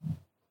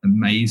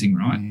 Amazing,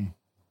 right? Mm.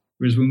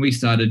 Whereas when we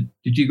started,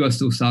 did you guys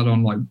still start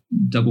on like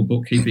double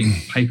bookkeeping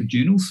paper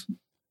journals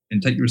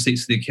and take your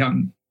receipts to the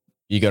accountant?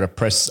 You got to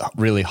press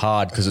really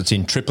hard because it's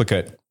in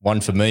triplicate. One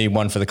for me,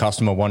 one for the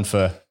customer, one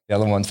for the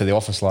other one for the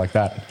office, like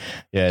that.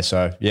 Yeah,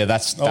 so yeah,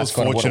 that's kind of what it was.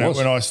 I was fortunate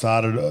when I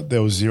started.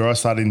 There was Xero. I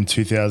started in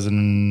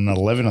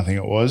 2011, I think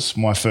it was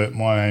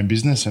my own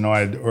business, and I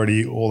had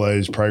already all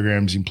those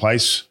programs in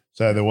place,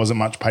 so there wasn't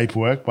much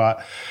paperwork.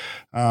 But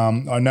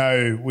I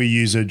know we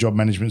use a job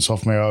management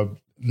software.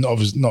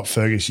 Obviously not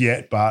Fergus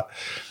yet, but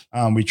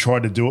we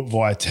tried to do it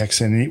via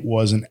text, and it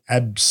was an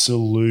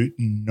absolute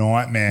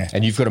nightmare.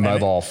 And you've got a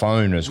mobile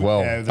phone as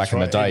well. Yeah, back in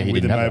the day, he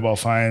didn't have a mobile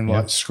phone,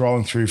 like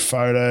scrolling through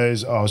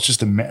photos. Oh, it was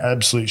just an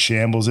absolute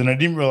shambles. And I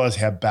didn't realize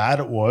how bad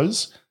it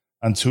was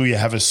until you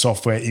have a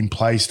software in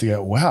place to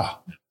go, wow,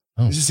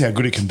 this is how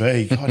good it can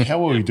be. God, how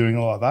were we doing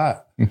it like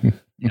that?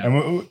 Yeah.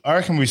 And I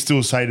reckon we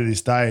still say to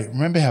this day,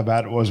 remember how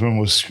bad it was when we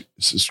were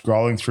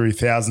scrolling through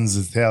thousands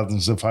and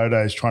thousands of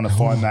photos trying to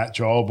find that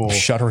job or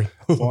shuddering,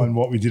 find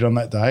what we did on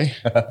that day?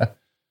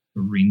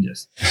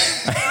 Horrendous.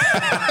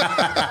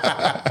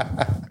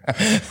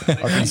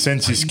 I can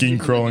sense your skin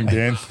crawling,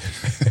 Dan.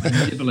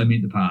 Never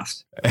lament the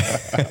past.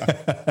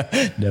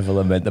 Never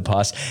lament the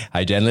past.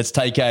 Hey, Dan, let's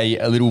take a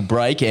little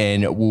break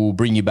and we'll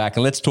bring you back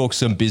and let's talk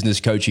some business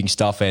coaching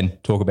stuff and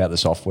talk about the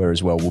software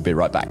as well. We'll be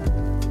right back.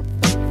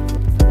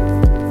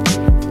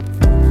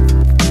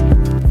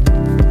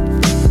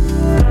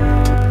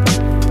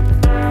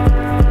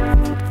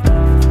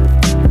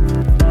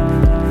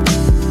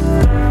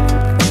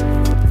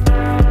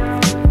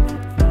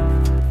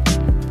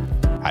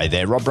 Hey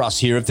there, Rob Russ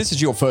here. If this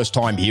is your first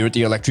time here at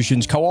the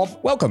Electricians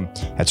Co-op, welcome.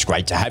 It's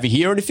great to have you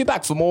here. And if you're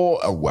back for more,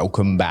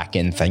 welcome back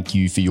and thank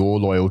you for your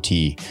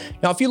loyalty.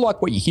 Now, if you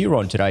like what you hear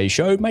on today's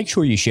show, make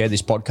sure you share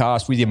this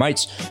podcast with your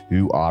mates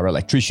who are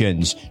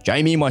electricians.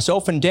 Jamie,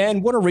 myself and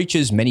Dan want to reach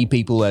as many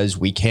people as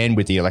we can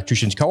with the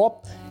Electricians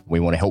Co-op.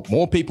 We want to help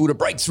more people to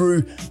break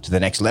through to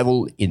the next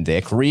level in their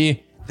career,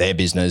 their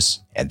business,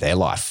 and their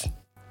life.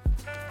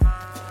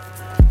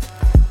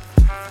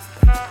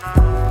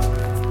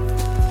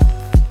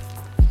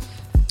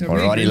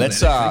 Alrighty,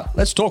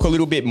 let's talk a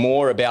little bit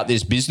more about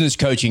this business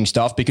coaching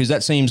stuff because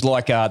that seems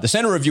like the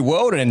center of your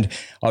world, and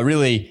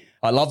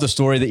I love the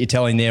story that you're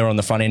telling there on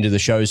the front end of the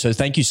show. So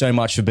thank you so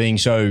much for being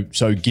so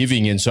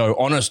giving and so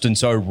honest and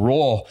so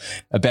raw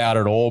about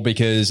it all,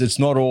 because it's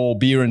not all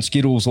beer and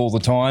Skittles all the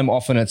time.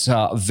 Often it's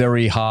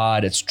very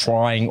hard. It's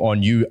trying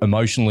on you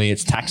emotionally.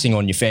 It's taxing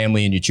on your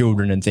family and your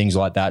children and things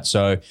like that.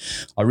 So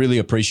I really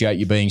appreciate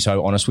you being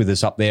so honest with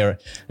us up there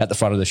at the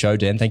front of the show,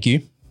 Dan. Thank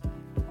you.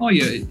 Oh,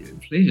 yeah,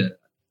 pleasure.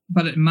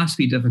 But it must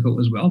be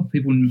difficult as well.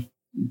 People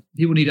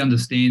need to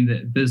understand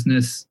that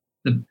business,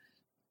 the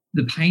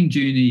pain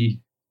journey,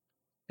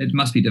 it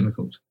must be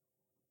difficult,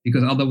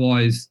 because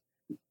otherwise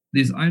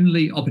there's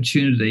only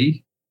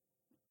opportunity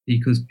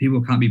because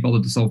people can't be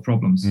bothered to solve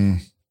problems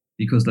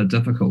because they're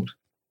difficult.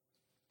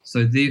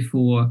 So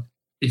therefore,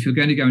 if you're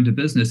going to go into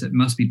business, it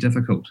must be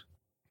difficult.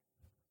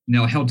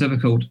 Now, how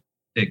difficult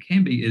it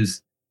can be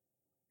is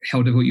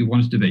how difficult you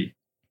want it to be.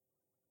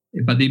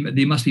 But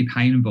there must be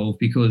pain involved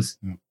because...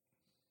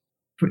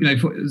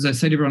 as I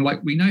say to everyone,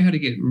 like, we know how to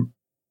get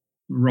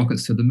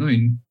rockets to the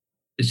moon.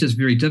 It's just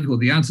very difficult.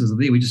 The answers are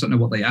there. We just don't know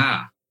what they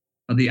are.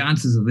 But the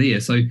answers are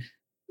there. So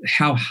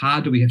how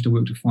hard do we have to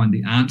work to find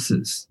the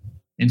answers?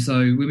 And so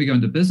when we go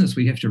into business,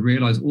 we have to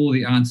realize all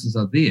the answers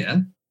are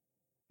there,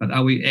 but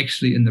are we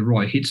actually in the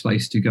right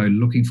headspace to go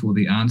looking for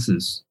the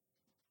answers?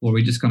 Or are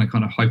we just going to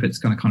kind of hope it's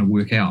going to kind of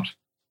work out?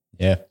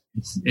 Yeah.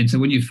 And so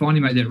when you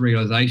finally make that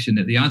realization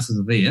that the answers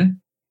are there,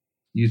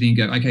 you then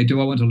go, okay, do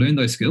I want to learn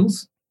those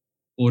skills?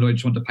 Or do I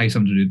just want to pay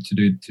someone to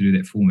do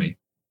that for me?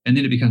 And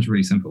then it becomes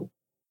really simple.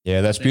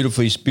 Yeah, that's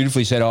beautifully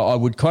said. I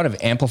would kind of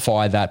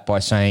amplify that by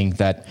saying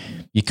that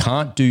you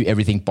can't do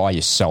everything by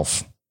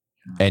yourself,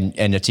 and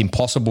it's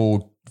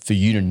impossible for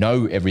you to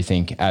know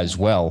everything as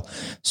well.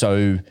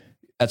 So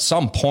at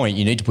some point,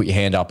 you need to put your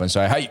hand up and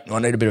say, hey, I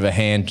need a bit of a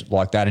hand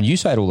like that. And you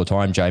say it all the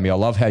time, Jamie. I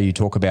love how you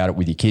talk about it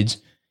with your kids,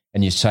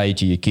 and you say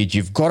to your kids,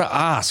 you've got to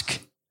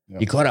ask.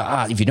 You got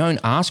to, if you don't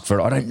ask for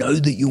it, I don't know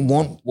that you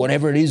want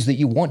whatever it is that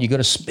you want. You got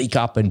to speak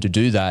up and to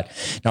do that.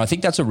 Now, I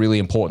think that's a really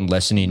important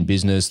lesson in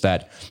business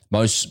that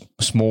most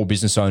small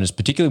business owners,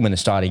 particularly when they're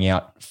starting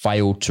out,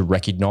 fail to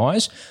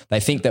recognize.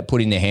 They think that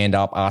putting their hand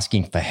up,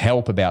 asking for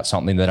help about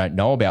something they don't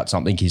know about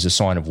something is a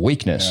sign of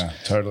weakness. Yeah,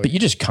 totally. But you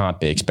just can't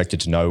be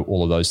expected to know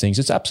all of those things.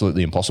 It's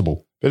absolutely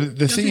impossible. But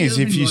the thing is,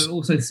 if you... I've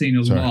also seen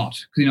a lot,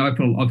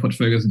 because, I've put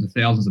Fergus into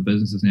thousands of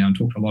businesses now and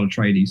talked to a lot of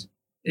tradies,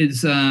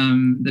 is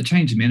the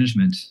change in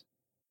management.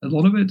 A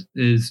lot of it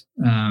is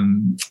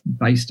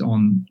based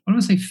on, I don't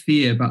want to say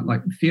fear, but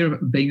like fear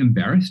of being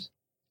embarrassed.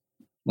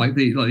 Like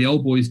the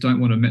old boys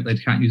don't want to admit they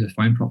can't use a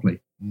phone properly.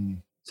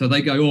 So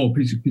they go, oh,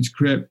 piece of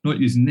crap, not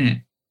using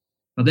that.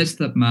 But that's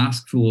the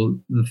mask for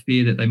the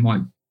fear that they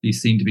might be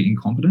seen to be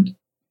incompetent.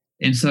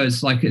 And so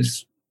it's like,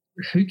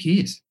 who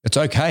cares? It's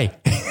okay.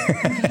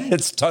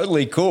 It's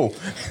totally cool.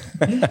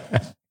 Yeah.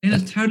 And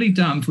it's totally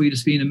dumb for you to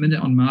spend a minute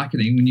on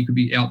marketing when you could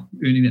be out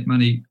earning that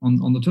money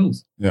on the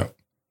tools. Yeah.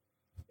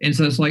 And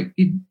so it's like,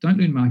 don't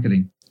learn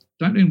marketing.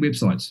 Don't learn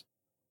websites.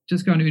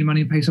 Just go and earn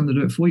money and pay someone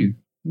to do it for you.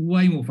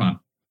 Way more fun.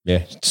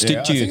 Yeah.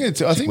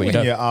 I think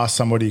when you ask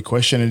somebody a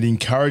question, it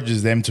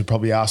encourages them to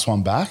probably ask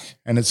one back,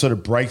 and it sort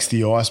of breaks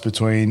the ice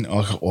between,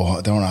 I don't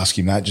want to ask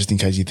him that just in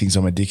case he thinks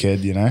I'm a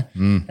dickhead, you know?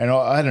 And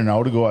I had an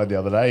older guy the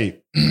other day.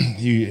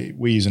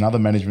 We use another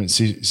management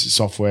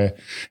software,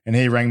 and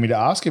he rang me to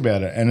ask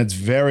about it, and it's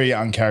very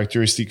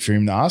uncharacteristic for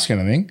him to ask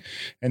anything.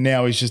 And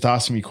now he's just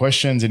asking me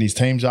questions, and his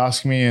team's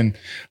asking me, and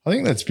I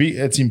think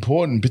that's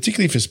important,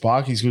 particularly for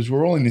Sparkies, because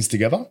we're all in this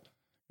together.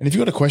 And if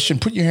you've got a question,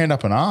 put your hand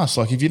up and ask.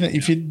 Like if you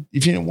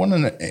don't want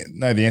to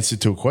know the answer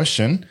to a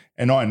question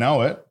and I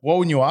know it, why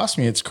wouldn't you ask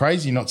me? It's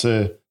crazy not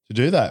to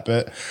do that.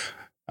 But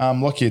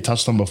like you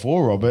touched on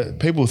before, Robert,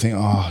 people think,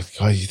 oh,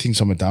 God, he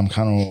thinks I'm a dumb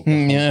cunt,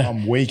 or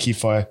I'm weak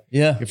if I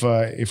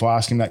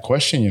ask him that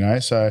question, you know.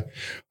 So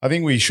I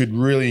think we should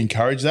really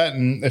encourage that.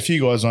 And a few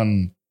guys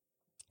on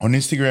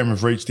Instagram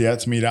have reached out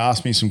to me to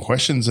ask me some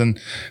questions. And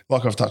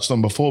like I've touched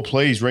on before,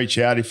 please reach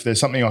out if there's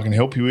something I can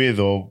help you with,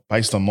 or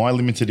based on my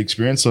limited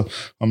experience. So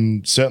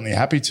I'm certainly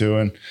happy to.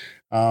 And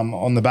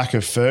on the back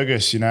of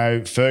Fergus, you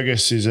know,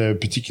 Fergus is a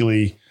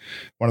particularly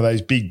one of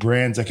those big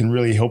brands that can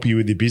really help you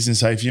with your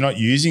business. So if you're not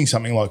using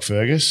something like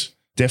Fergus,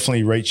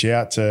 definitely reach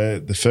out to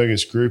the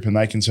Fergus group and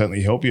they can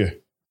certainly help you.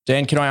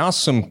 Dan, can I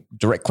ask some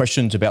direct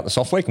questions about the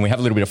software? Can we have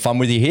a little bit of fun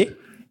with you here?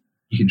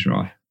 You can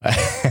try.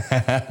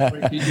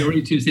 You're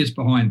already 2 steps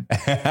behind.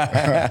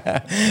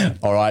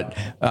 All right.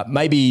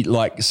 Maybe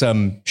like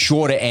some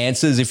shorter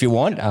answers if you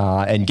want,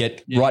 and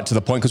get right to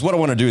the point. Because what I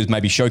want to do is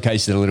maybe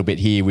showcase it a little bit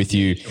here with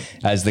you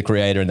as the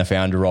creator and the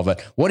founder of it.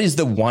 What is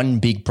the one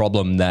big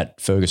problem that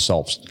Fergus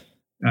solves?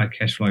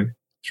 Cash flow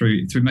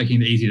through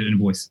making it easier to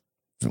invoice.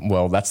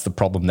 Well, that's the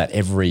problem that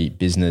every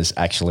business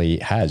actually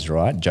has,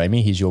 right?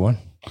 Jamie, here's your one.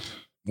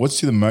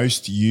 What's the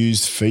most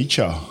used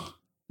feature?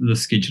 The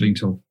scheduling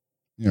tool.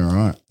 Yeah,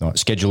 right.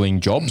 Scheduling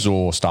jobs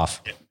or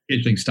staff?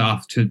 Scheduling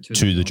staff to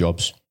the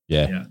jobs.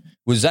 Yeah.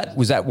 Was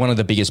that one of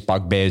the biggest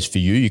bugbears for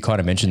you? You kind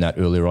of mentioned that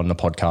earlier on the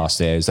podcast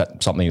there. Is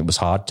that something that was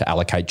hard to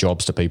allocate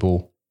jobs to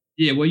people?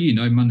 Yeah, well,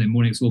 Monday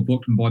morning it's all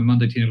booked, and by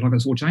Monday 10 o'clock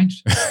it's all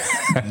changed.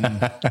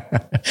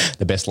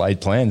 The best laid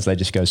plans, they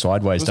just go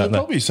sideways, don't they?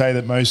 I'd probably say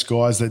that most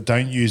guys that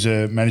don't use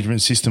a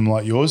management system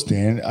like yours,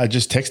 Dan, are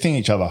just texting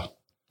each other.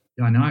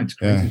 Yeah, I know. It's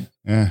crazy.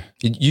 Yeah.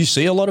 Did you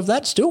see a lot of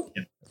that still?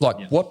 Yeah.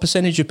 What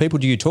percentage of people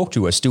do you talk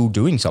to are still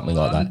doing something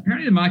like that?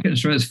 Apparently the market in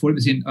Australia is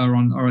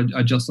 40%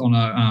 are just on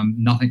a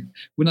nothing.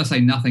 When I say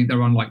nothing,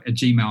 they're on like a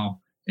Gmail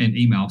and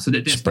email. So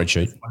that's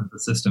spreadsheet. The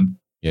system.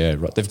 Yeah,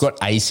 right. They've got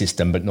a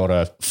system, but not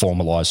a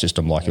formalized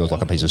system like yours,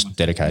 like a piece of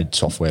dedicated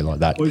software like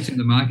that. 40% of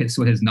the market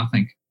still has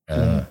nothing.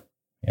 Yeah.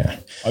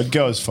 I'd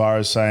go as far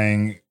as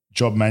saying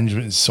job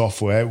management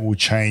software will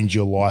change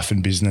your life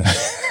and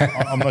business.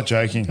 I'm not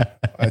joking.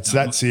 It's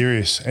that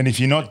serious. And if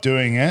you're not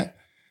doing it,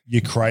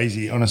 you're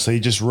crazy.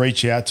 Honestly, just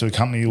reach out to a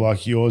company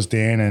like yours,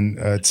 Dan, and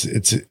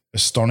it's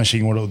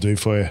astonishing what it'll do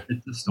for you.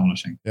 It's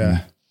astonishing.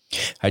 Yeah.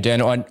 Hey,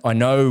 Dan, I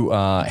know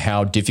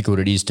how difficult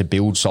it is to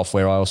build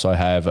software. I also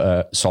have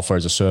a software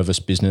as a service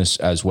business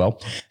as well.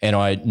 And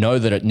I know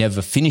that it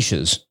never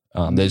finishes.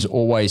 There's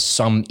always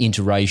some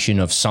iteration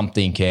of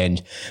something.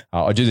 And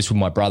I do this with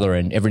my brother,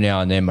 and every now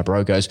and then my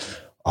bro goes,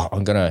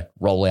 I'm going to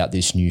roll out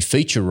this new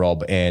feature,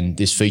 Rob, and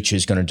this feature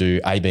is going to do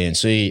A, B, and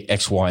C,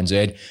 X, Y, and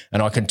Z.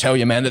 And I can tell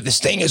you, man, that this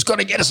thing is going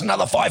to get us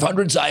another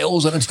 500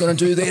 sales, and it's going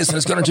to do this, and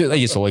it's going to do that.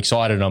 He gets all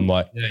excited. And I'm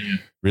like,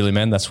 really,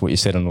 man? That's what you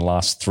said in the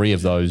last 3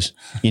 of those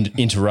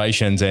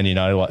iterations, and,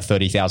 like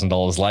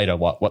 $30,000 later,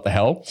 what the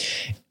hell?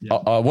 Yeah.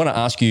 I want to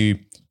ask you,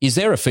 is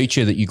there a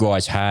feature that you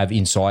guys have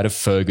inside of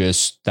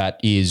Fergus that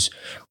is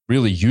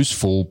really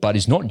useful but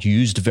is not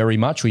used very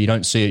much, or you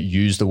don't see it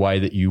used the way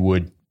that you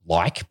would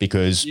like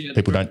because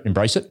people don't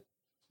embrace it?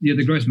 Yeah,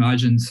 the gross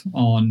margins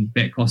on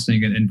back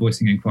costing and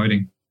invoicing and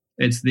quoting.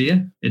 It's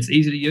there. It's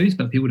easy to use,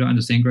 but people don't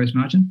understand gross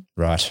margin.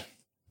 Right.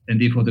 And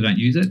therefore they don't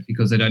use it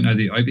because they don't know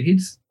the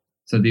overheads.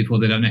 So therefore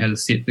they don't know how to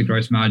set the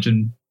gross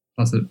margin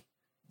plus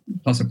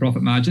plus a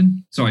profit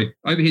margin. Sorry,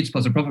 overheads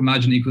plus a profit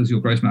margin equals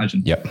your gross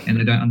margin. Yep. And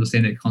they don't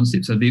understand that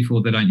concept, so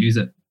therefore they don't use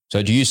it.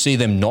 So do you see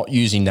them not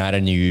using that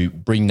and you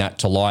bring that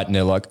to light and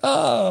they're like,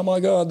 oh my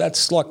God,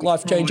 that's like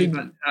life-changing?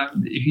 But,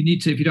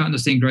 if you don't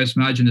understand gross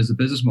margin as a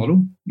business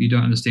model, you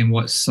don't understand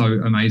why it's so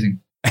amazing.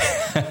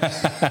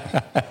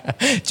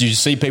 Do you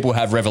see people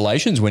have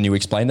revelations when you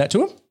explain that to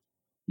them?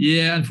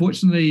 Yeah,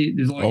 unfortunately,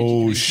 there's a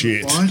lot of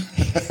shit.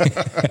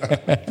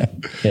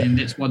 And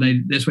that's why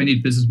you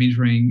need business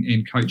mentoring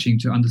and coaching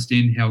to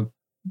understand how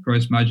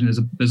gross margin as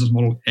a business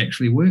model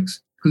actually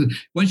works. Because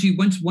once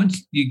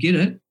you get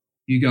it,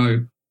 you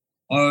go,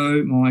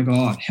 oh my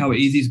God, how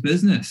easy is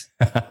business?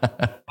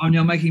 I'm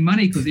now making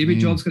money because every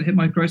job's going to hit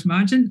my gross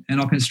margin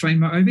and I can strain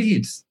my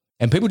overheads.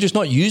 And people just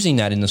not using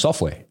that in the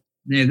software.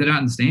 Yeah, they don't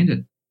understand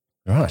it.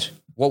 Right.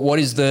 What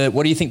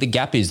do you think the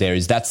gap is there?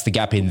 Is that's the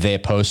gap in their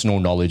personal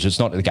knowledge? It's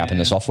not the gap in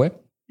the software?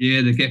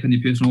 Yeah, the gap in their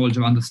personal knowledge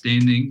of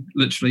understanding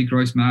literally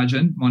gross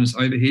margin minus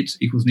overheads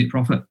equals net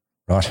profit.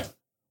 Right.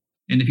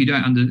 And if you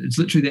don't it's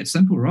literally that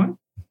simple, right?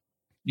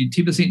 You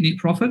 10% net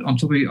profit on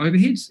top of your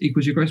overheads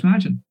equals your gross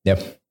margin.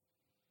 Yep.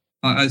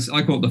 As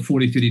I call it the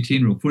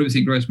 40-30-10 rule,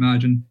 40% gross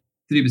margin,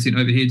 30%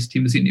 overheads,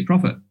 10% net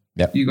profit.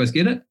 Yep. You guys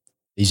get it?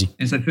 Easy.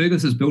 And so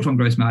Fergus is built on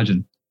gross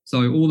margin.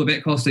 So all the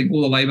back costing,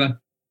 all the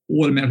labor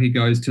automatically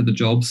goes to the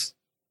jobs.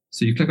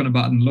 So you click on a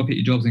button, look at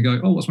your jobs and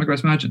go, oh, what's my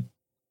gross margin?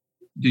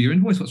 Do your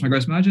invoice, what's my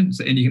gross margin?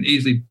 And you can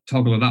easily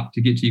toggle it up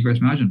to get to your gross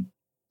margin.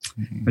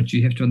 Mm-hmm. But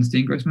you have to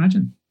understand gross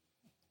margin.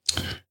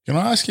 Can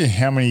I ask you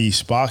how many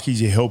Sparkies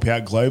you help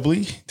out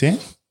globally, Dan?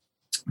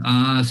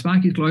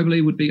 Sparkies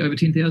globally would be over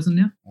 10,000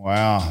 now.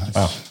 Wow.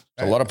 That's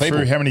a lot of people.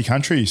 Through how many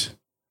countries?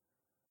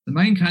 The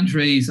main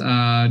countries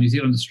are New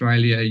Zealand,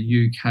 Australia,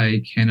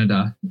 UK,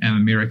 Canada, and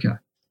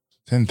America.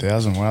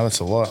 10,000. Wow, that's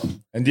a lot.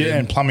 And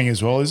and plumbing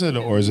as well, is it?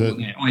 Or is it?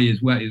 Oh, yeah,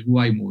 it's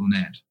way more than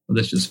that. But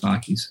that's just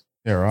Sparkies.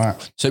 Yeah,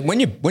 right. So when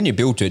you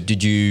built it,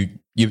 did you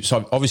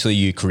so obviously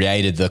you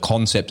created the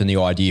concept and the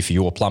idea for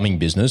your plumbing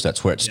business.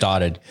 That's where it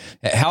started.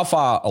 How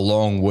far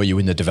along were you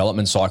in the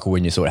development cycle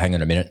when you thought, hang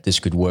on a minute, this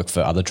could work for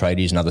other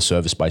tradies and other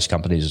service-based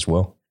companies as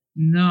well?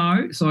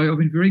 No. So I've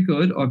been very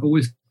good. I've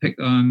always picked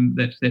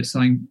that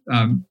saying,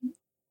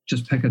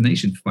 just pick a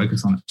niche and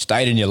focus on it.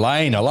 Stayed in your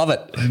lane. I love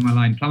it. In my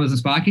lane, plumbers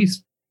and Sparkies.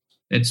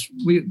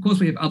 Of course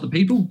we have other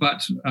people,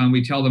 but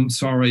we tell them,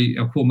 sorry,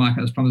 our core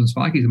market is plumbers and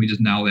Sparkies, and we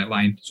just nail that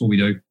lane. That's all we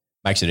do.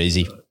 Makes it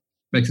easy.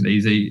 Makes it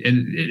easy.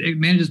 And it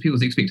manages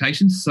people's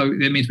expectations. So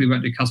that means we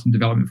won't do custom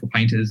development for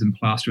painters and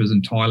plasterers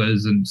and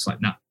tilers and it's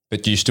like, nah.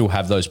 But do you still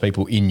have those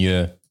people in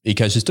your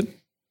ecosystem?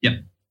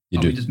 Yep. You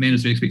do. We just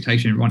manage the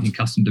expectation and running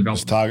custom development.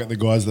 Just target the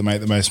guys that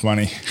make the most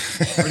money.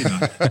 Pretty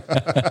much.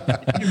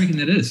 What do you reckon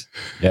that is?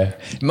 Yeah.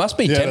 It must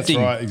be tempting.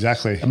 That's right,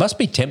 exactly. It must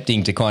be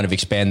tempting to kind of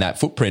expand that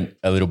footprint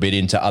a little bit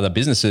into other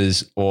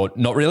businesses or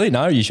not really?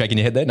 No? You're shaking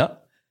your head there? No?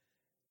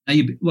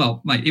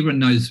 Well, mate, everyone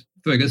knows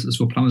Fergus is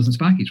for plumbers and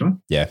Sparkies, right?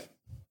 Yeah.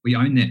 We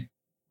own that.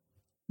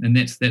 And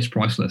that's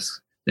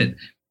priceless. That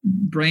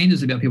brand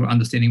is about people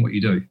understanding what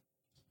you do.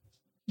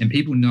 And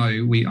people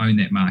know we own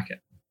that market.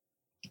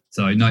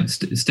 So no,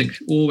 stick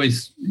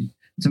always.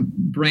 Some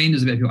brand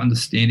is about people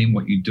understanding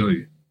what you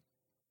do,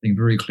 being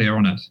very clear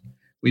on it.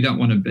 We don't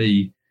want to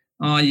be,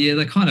 oh yeah,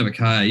 they're kind of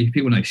okay.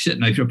 People know shit.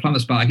 No, if you're a plumber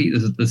Sparky,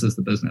 this is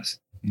the business.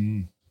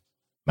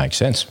 Makes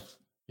sense.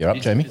 You're up,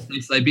 Jamie.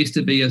 They say best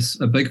to be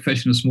a big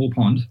fish in a small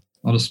pond,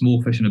 not a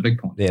small fish in a big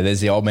pond. Yeah,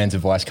 there's the old man's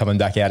advice coming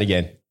back out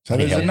again. So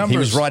he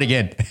was right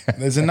again.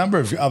 There's a number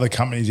of other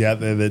companies out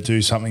there that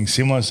do something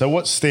similar. So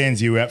what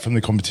stands you out from the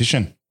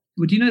competition?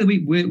 Well, do you know that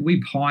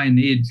we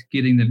pioneered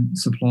getting the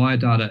supplier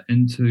data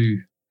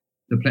into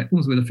the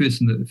platforms? We're the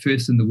first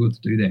in the world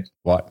to do that.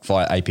 Right,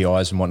 via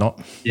APIs and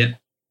whatnot. Yeah.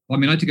 I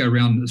mean, I had to go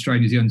around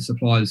Australia, New Zealand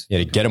suppliers. Yeah,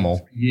 to get them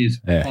all. Years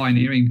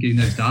pioneering getting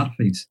those data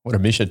feeds. What a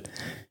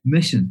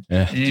mission.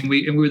 Yeah. And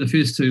we were the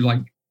first to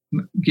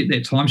get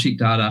that timesheet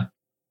data,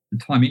 the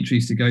time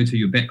entries to go to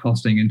your back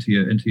costing into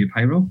your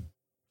payroll.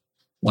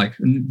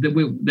 And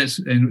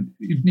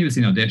you've never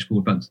seen our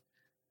dashboard, but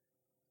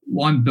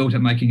I'm built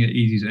at making it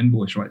easy to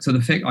invoice, right? So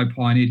the fact I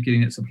pioneered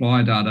getting that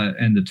supplier data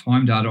and the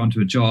time data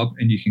onto a job,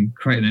 and you can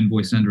create an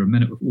invoice in under a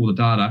minute with all the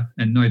data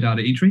and no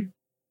data entry,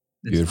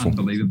 it's beautiful.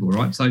 Unbelievable,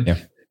 right? So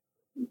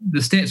the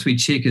stats we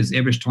check is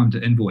average time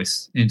to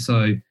invoice. And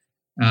so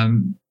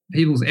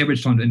people's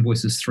average time to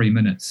invoice is 3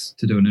 minutes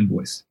to do an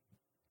invoice,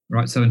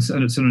 right? So in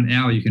an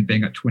hour, you can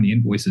bang out 20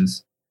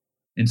 invoices.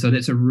 And so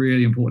that's a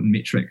really important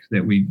metric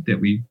that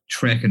we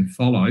track and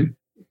follow.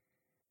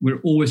 We're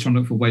always trying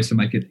to look for ways to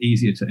make it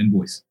easier to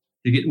invoice.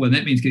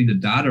 That means getting the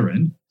data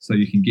in so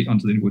you can get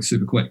onto the invoice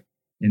super quick.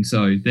 And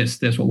so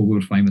that's what we're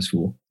world famous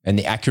for. And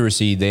the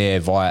accuracy there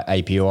via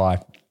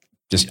API,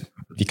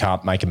 you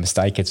can't make a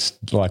mistake. It's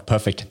like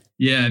perfect.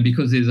 Yeah, and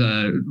because there's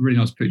a really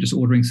nice purchase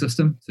ordering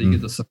system, so you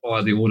get the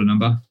supplier, the order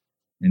number,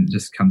 and it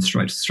just comes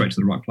straight to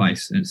the right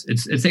place. And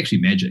it's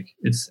actually magic.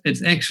 It's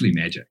actually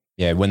magic.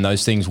 Yeah, when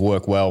those things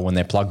work well, when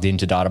they're plugged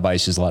into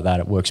databases like that,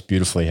 it works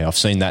beautifully. I've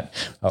seen that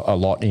a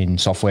lot in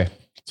software.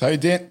 So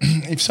Dan,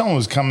 if someone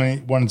was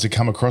wanted to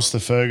come across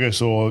the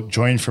Fergus or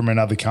join from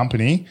another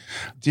company,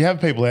 do you have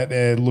people out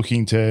there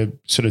looking to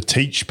sort of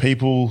teach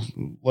people,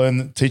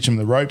 teach them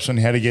the ropes on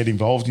how to get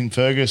involved in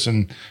Fergus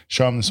and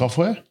show them the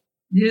software?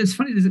 Yeah, it's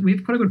funny. We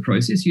have quite a good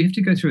process. You have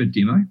to go through a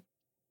demo,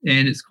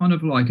 and it's kind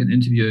of like an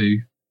interview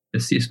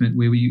assessment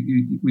where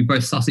we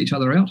both suss each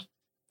other out,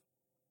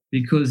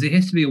 because there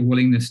has to be a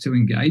willingness to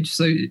engage.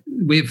 So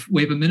we have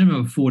a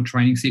minimum of 4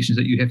 training sessions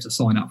that you have to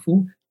sign up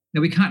for.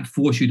 Now, we can't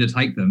force you to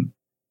take them,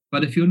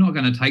 but if you're not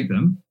going to take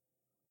them,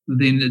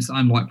 then it's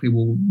unlikely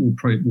we'll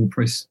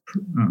progress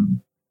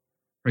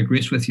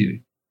with you.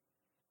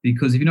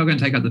 Because if you're not going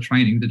to take up the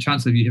training, the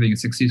chance of you having a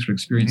successful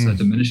experience are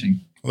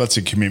diminishing. Well, that's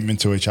a commitment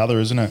to each other,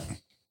 isn't it?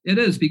 It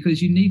is,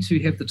 because you need to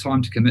have the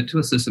time to commit to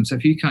a system. So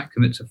if you can't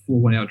commit to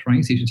 4 1-hour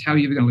training sessions, how are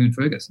you ever going to learn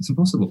Fergus? It's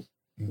impossible.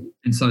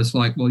 And so it's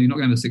like, well, you're not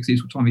going to have a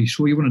successful time. Are you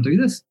sure you want to do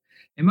this?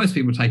 And most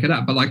people take it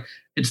up. But like,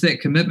 it's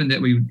that commitment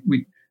that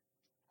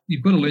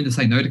you've got to learn to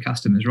say no to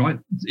customers, right?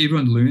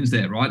 Everyone learns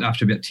that, right?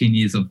 After about 10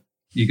 years of,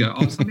 you go,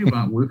 oh, some people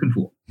aren't working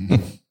for.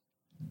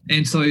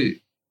 And so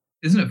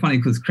isn't it funny,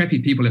 because crappy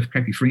people have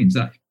crappy friends,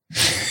 eh?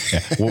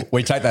 Yeah.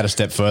 We take that a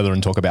step further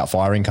and talk about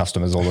firing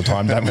customers all the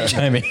time, don't we,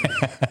 Jamie?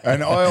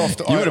 And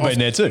you would have been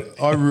there too.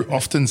 I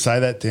often say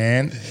that,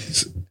 Dan.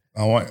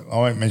 I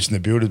won't mention the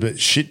builders, but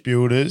shit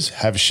builders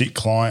have shit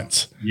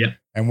clients. Yeah.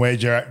 And we're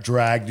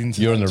dragged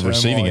into You're on the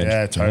receiving end.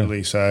 Yeah, totally.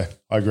 Yeah. So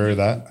I agree with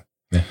that.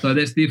 Yeah. So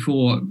that's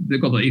therefore, they've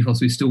got the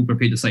ethos, we're still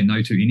prepared to say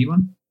no to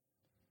anyone.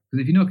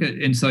 Because if you're not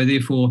going, and so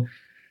therefore,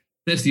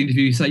 that's the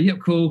interview. You say, yep,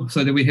 cool.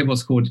 So then we have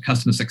what's called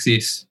customer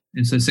success.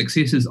 And so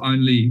success is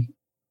only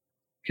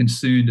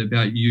concerned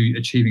about you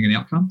achieving an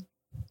outcome.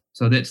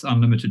 So that's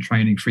unlimited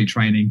training, free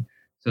training.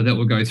 So that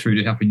will go through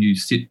to helping you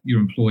set your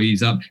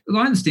employees up. Because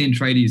I understand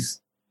tradies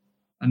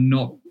are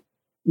not,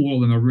 all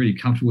of them are really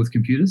comfortable with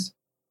computers.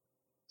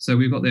 So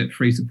we've got that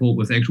free support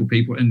with actual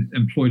people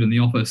employed in the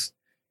office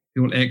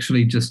who will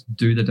actually just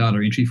do the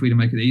data entry for you to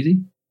make it easy.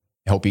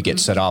 Help you get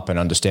set up and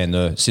understand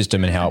the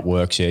system and how it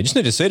works. Yeah, you just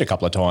need to see it a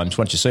couple of times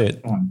once you see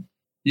it.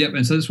 Yep,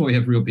 and so that's why we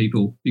have real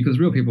people, because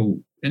real people,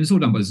 and it's all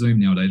done by Zoom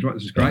nowadays, right?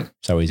 Which is great. Yeah,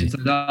 so easy. And so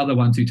the other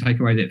ones who take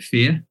away that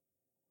fear,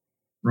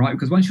 right?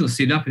 Because once you're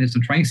set up and have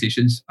some training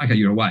sessions, okay,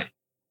 you're away.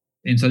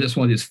 And so that's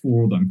why there's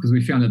 4 of them, because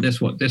we found that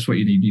that's what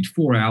you need. You need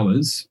 4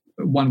 hours,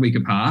 1 week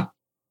apart,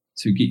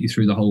 to get you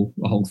through the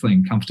whole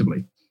thing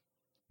comfortably.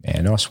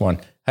 Yeah, nice one.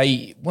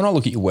 Hey, when I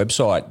look at your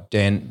website,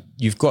 Dan,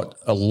 you've got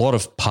a lot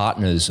of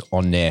partners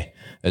on there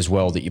as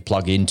well that you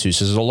plug into.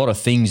 So there's a lot of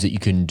things that you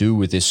can do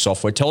with this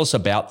software. Tell us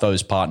about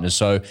those partners.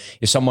 So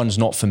if someone's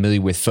not familiar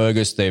with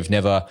Fergus, they've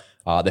heard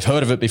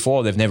of it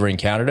before, they've never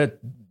encountered it,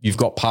 you've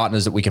got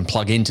partners that we can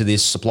plug into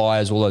this,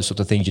 suppliers, all those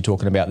sorts of things you're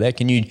talking about there.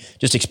 Can you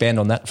just expand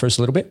on that for us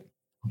a little bit?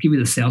 I'll give you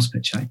the sales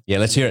pitch, eh? Yeah,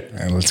 let's hear it.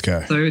 Yeah, let's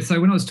go.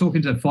 So when I was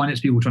talking to finance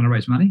people trying to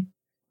raise money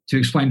to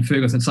explain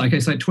Fergus, I'd say, okay,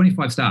 so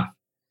 25 staff.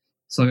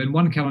 So in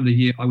 1 calendar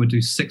year, I would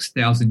do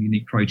 6,000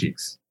 unique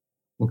projects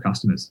for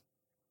customers.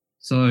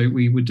 So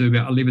we would do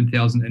about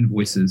 11,000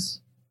 invoices.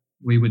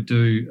 We would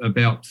do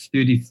about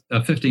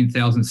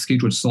 15,000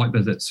 scheduled site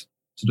visits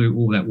to do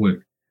all that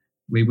work.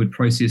 We would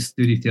process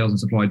 30,000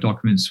 supply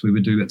documents. We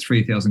would do about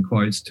 3,000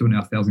 quotes,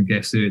 2,500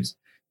 gas certs,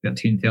 about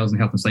 10,000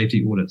 health and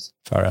safety audits.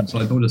 Far out. So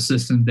I built a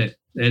system that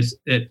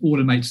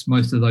automates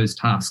most of those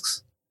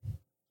tasks.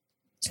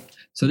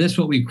 So that's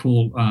what we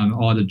call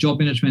either job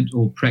management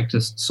or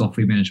practice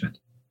software management.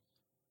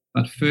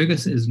 But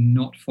Fergus is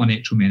not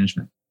financial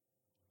management,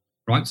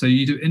 right? So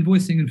you do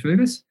invoicing in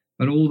Fergus,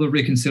 but all the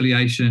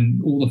reconciliation,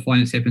 all the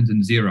finance happens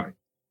in Xero.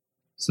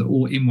 So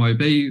all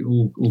MYOB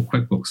or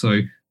QuickBooks.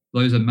 So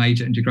those are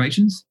major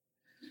integrations.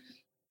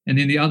 And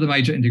then the other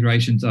major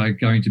integrations are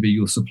going to be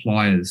your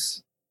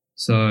suppliers.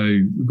 So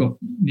we've got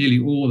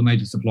nearly all the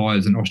major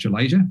suppliers in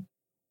Australasia,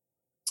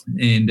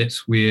 and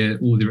that's where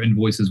all their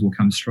invoices will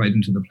come straight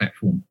into the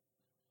platform.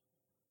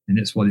 And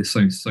that's why there's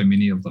so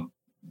many of them.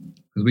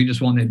 Because we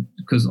just want that,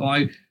 because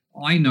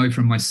I know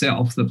from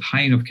myself the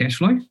pain of cash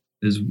flow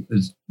is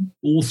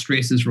all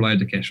stress is related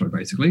to cash flow,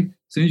 basically.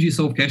 As soon as you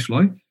solve cash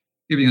flow,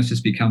 everything else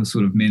just becomes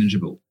sort of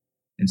manageable.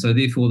 And so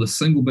therefore the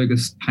single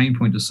biggest pain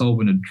point to solve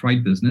in a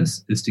trade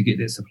business is to get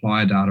that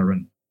supplier data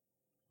in.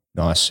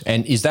 Nice.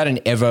 And is that an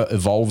ever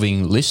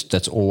evolving list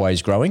that's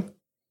always growing?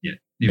 Yeah,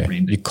 never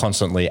ending. You're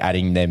constantly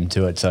adding them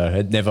to it. So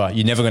you're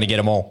never going to get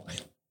them all.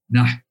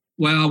 No.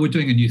 Well, we're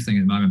doing a new thing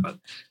at the moment, but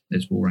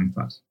that's boring.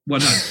 But no,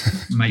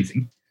 it's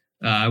amazing.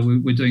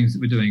 We're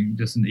doing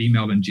just an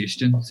email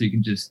ingestion, so you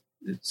can just,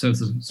 so if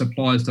the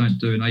suppliers don't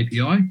do an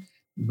API,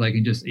 they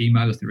can just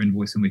email us their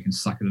invoice and we can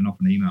suck it in off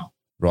an email.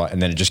 Right,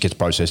 and then it just gets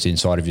processed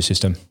inside of your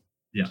system.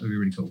 Yeah, it'd be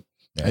really cool.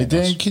 Yeah, hey,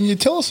 Dan, can you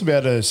tell us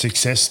about a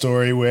success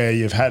story where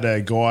you've had a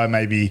guy,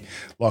 maybe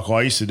like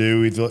I used to do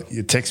with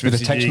your text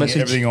messaging,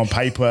 everything on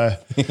paper,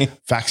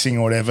 faxing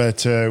or whatever,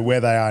 to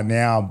where they are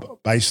now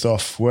based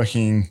off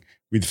working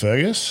with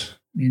Fergus?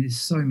 Man, there's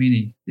so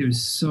many.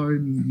 There's so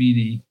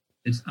many.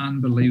 It's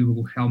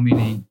unbelievable how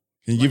many.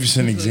 Can you give us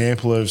an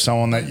example of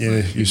someone that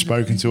you've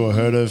spoken to or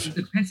heard of?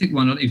 The classic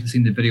one, I don't know if you've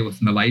seen the video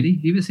with Milady.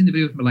 Have you ever seen the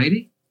video with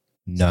Milady?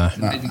 No.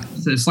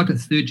 So it's like a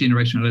third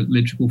generation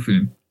electrical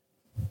firm.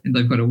 And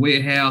they've got a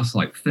warehouse,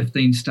 like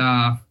 15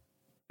 staff,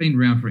 been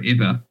around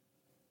forever.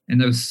 And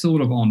they were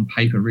sort of on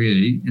paper,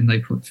 really. And they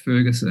put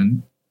Fergus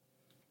in.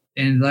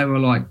 And they were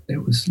like,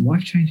 it was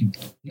life-changing.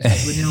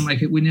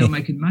 We're now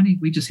making money.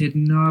 We just had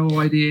no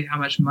idea how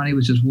much money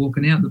was just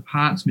walking out. The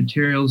parts,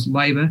 materials,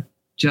 labour,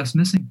 just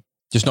missing.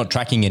 Just not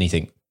tracking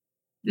anything.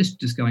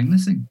 Just going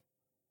missing.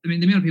 I mean,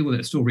 the amount of people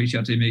that still reach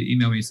out to me,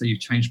 email me and say,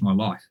 you've changed my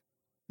life,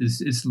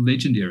 is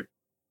legendary.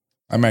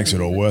 That makes it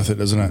all worth it,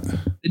 doesn't it?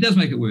 It does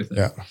make it worth it.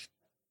 Yeah.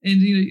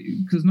 And,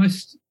 because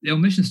our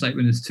mission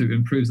statement is to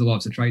improve the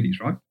lives of tradies,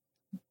 right?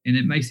 And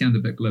it may sound a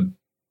bit glib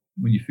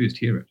when you first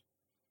hear it.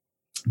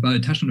 But I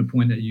touched on a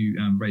point that you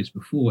raised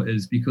before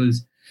is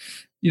because,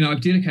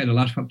 I've dedicated a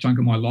large chunk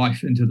of my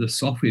life into the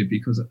software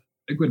because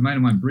a good mate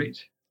of mine, Brett,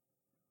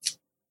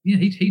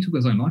 he took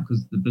his own life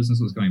because the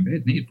business was going bad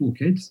and he had 4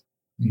 kids.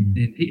 And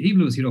he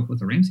blew his head off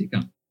with a ramset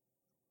gun.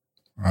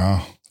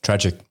 Wow.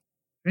 Tragic.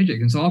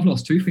 And so I've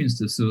lost 2 friends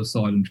to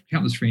suicide and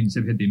countless friends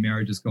have had their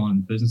marriages gone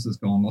and businesses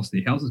gone, lost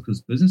their houses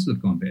because businesses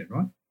have gone bad,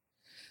 right?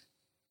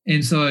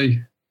 And so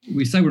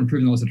we say we're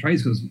improving the lives of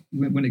trades because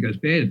when it goes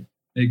bad,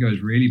 it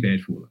goes really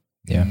bad for them.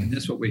 Yeah. And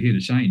that's what we're here to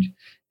change.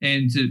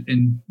 And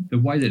the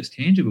way that's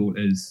tangible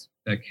is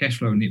cash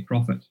flow and net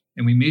profit.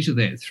 And we measure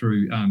that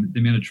through the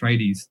amount of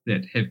tradies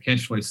that have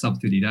cash flow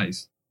sub 30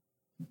 days.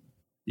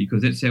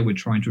 Because that's how we're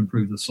trying to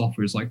improve the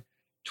software. It's like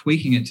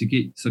tweaking it to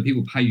get so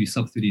people pay you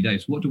sub 30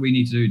 days. What do we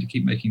need to do to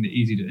keep making it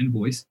easy to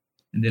invoice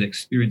and that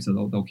experience that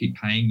they'll keep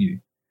paying you?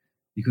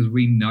 Because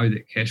we know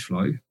that cash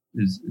flow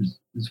is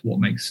what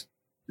makes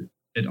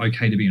it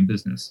okay to be in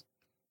business.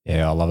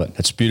 Yeah, I love it.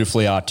 It's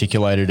beautifully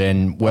articulated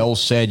and well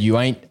said. You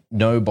ain't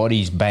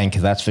nobody's bank,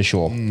 that's for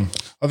sure.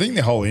 I think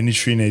the whole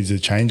industry needs a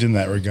change in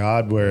that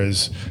regard,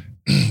 whereas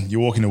you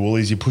walk into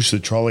Woolies, you push the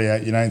trolley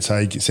out, you don't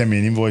say, send me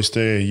an invoice,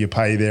 do you? You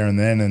pay there and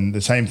then. And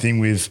the same thing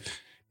with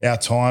our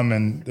time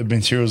and the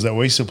materials that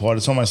we supplied.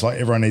 It's almost like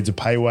everyone needs a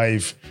pay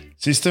wave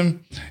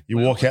system. You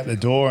walk out the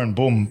door and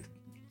boom,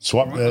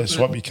 swap your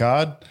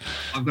card.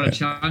 I've got a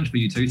challenge for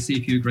you two, see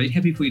if you agree.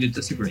 Happy for you to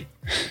disagree.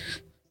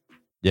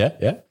 Yeah.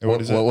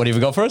 What have you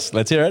got for us?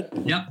 Let's hear it.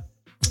 Yeah.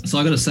 So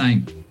I got a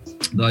saying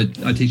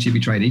that I teach every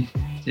tradie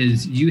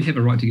is you have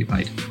a right to get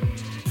paid,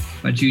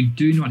 but you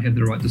do not have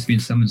the right to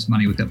spend someone's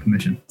money without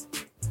permission.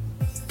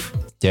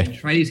 Yeah.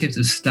 Tradies have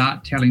to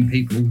start telling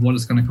people what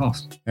it's going to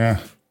cost. Yeah.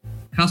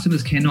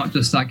 Customers cannot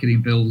just start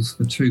getting bills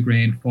for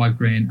 $2,000,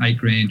 $5,000,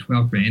 $8,000,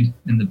 $12,000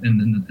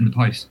 in the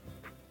post.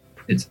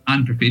 It's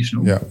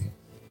unprofessional. Yeah.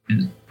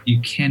 And you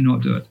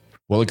cannot do it.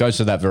 Well, it goes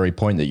to that very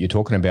point that you're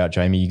talking about,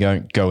 Jamie. You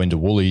don't go into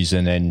Woolies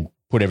and then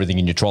put everything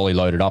in your trolley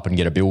loaded up and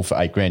get a bill for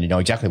 $8,000. You know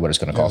exactly what it's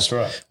going to cost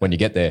when you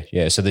get there.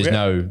 Yeah. So there's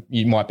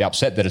you might be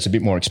upset that it's a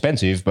bit more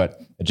expensive, but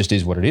it just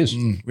is what it is.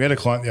 We had a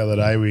client the other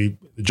day.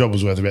 The job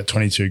was worth about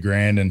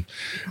 $22,000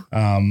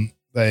 and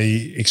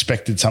they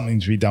expected something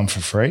to be done for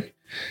free.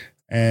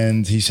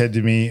 And he said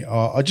to me,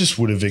 I just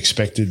would have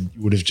expected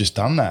you would have just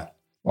done that.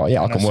 Oh,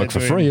 yeah, I can work for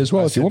free as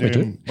well if you want me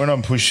to. When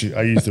I'm pushing,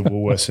 I use the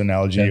Woolworths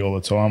analogy all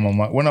the time. I'm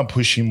like, when I'm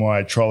pushing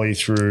my trolley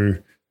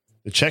through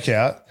the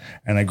checkout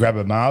and I grab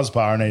a Mars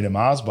bar and eat a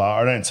Mars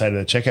bar, I don't say to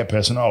the checkout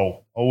person, I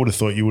would have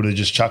thought you would have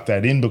just chucked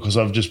that in because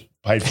I've just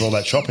paid for all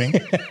that shopping.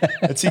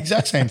 It's the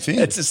exact same thing.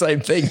 It's the same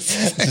thing.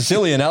 It's a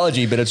silly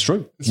analogy, but it's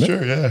true. It's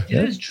true, yeah.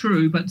 It is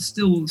true, but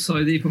still,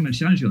 so therefore I'm going to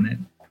challenge you on that.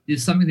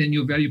 There's something in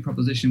your value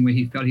proposition where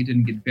he felt he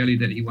didn't get value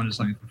that he wanted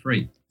something for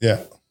free.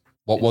 Yeah.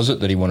 What was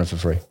it that he wanted for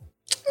free?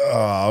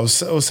 It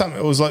was something.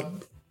 It was like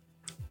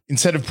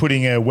instead of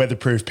putting a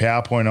weatherproof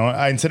PowerPoint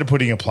on, instead of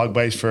putting a plug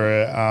base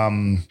for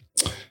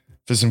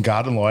some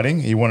garden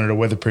lighting, he wanted a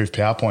weatherproof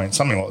PowerPoint.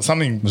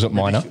 Something. Was it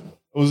minor?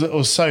 It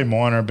was so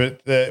minor,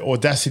 but the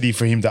audacity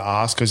for him to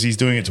ask because he's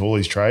doing it to all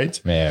his trades.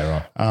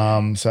 Yeah,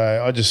 right.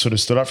 So I just sort of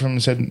stood up for him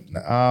and said,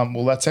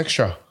 "Well, that's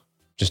extra."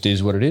 Just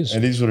is what it is.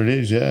 It is what it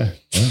is, yeah.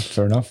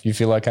 Fair enough. You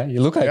feel okay?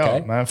 You look okay.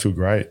 Yeah, man, I feel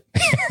great.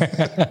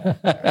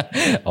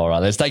 All right,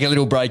 let's take a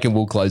little break and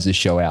we'll close this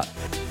show out.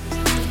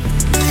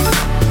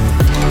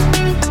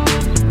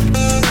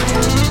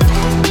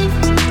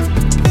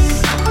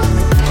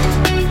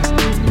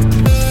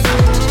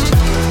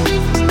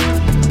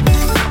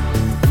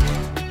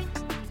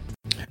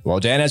 Well,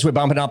 Dan, as we're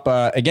bumping up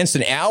against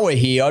an hour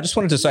here, I just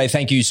wanted to say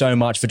thank you so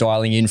much for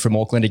dialing in from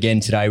Auckland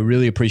again today.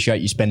 Really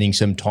appreciate you spending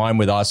some time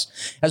with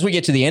us. As we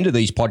get to the end of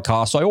these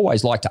podcasts, I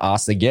always like to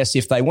ask the guests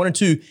if they wanted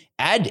to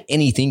add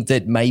anything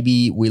that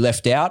maybe we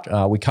left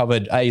out. We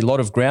covered a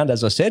lot of ground,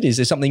 as I said. Is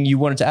there something you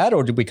wanted to add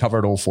or did we cover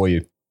it all for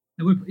you?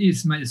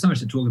 Yes, mate, there's so much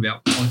to talk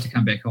about. I'd like to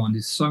come back on.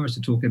 There's so much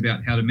to talk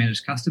about how to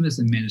manage customers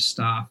and manage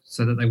staff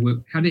so that they work.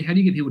 How do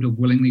you get people to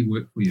willingly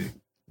work for you?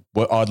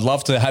 Well, I'd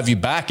love to have you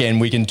back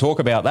and we can talk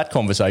about that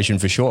conversation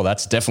for sure.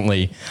 That's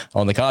definitely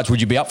on the cards.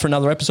 Would you be up for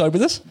another episode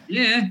with us?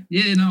 Yeah,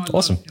 no.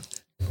 Awesome.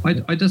 I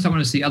just don't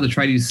want to see other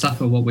tradies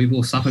suffer what we've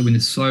all suffered when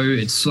it's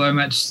so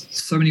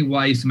many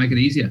ways to make it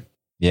easier.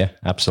 Yeah,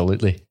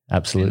 absolutely.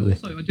 Absolutely.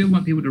 Also, I do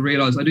want people to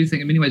realise, I do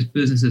think in many ways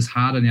business is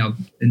harder now,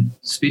 and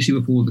especially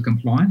with all the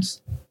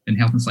compliance and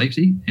health and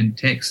safety and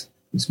tax.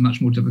 It's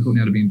much more difficult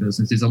now to be in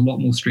business. There's a lot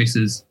more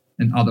stresses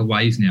in other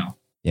ways now.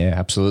 Yeah,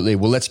 absolutely.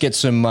 Well, let's get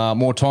some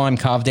more time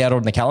carved out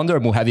on the calendar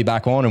and we'll have you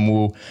back on and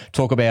we'll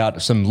talk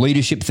about some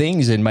leadership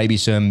things and maybe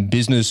some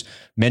business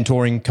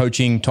mentoring,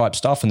 coaching type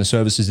stuff and the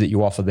services that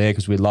you offer there,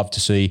 because we'd love to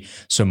see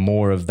some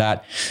more of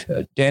that.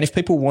 Dan, if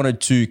people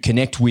wanted to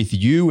connect with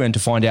you and to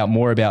find out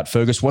more about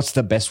Fergus, what's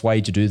the best way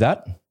to do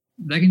that?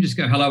 They can just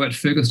go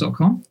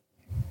hello@fergus.com,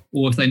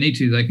 or if they need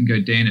to, they can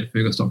go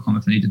dan@fergus.com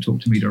if they need to talk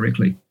to me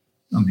directly.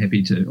 I'm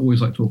happy to. Always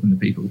like talking to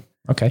people.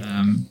 Okay.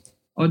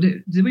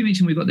 Did we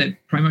mention we got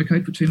that promo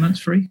code for 2 months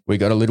free? We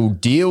got a little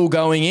deal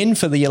going in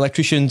for the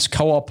Electricians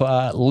Co-op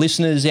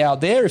listeners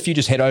out there. If you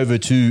just head over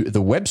to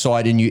the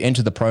website and you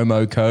enter the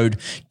promo code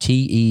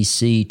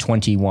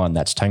TEC21,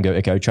 that's Tango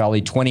Echo Charlie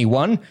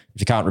 21.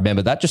 If you can't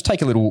remember that, just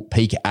take a little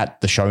peek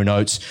at the show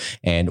notes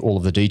and all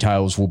of the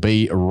details will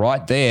be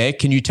right there.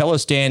 Can you tell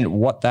us, Dan,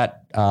 what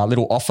that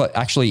little offer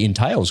actually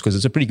entails? Because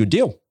it's a pretty good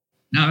deal.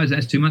 No,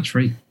 that's 2 months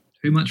free.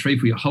 2 months free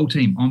for your whole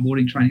team,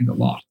 onboarding, training, the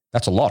lot.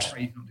 That's a lot.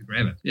 Free not to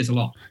grab it. It's a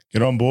lot.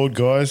 Get on board,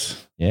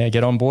 guys. Yeah,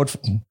 get on board,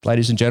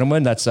 ladies and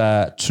gentlemen. That's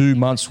 2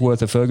 months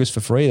worth of Fergus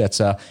for free.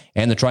 That's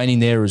and the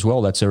training there as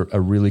well. That's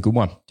a really good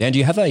one. Dan, do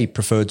you have a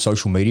preferred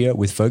social media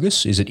with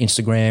Fergus? Is it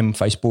Instagram,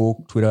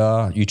 Facebook,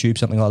 Twitter, YouTube,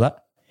 something like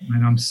that?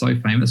 Man, I'm so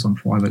famous on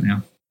private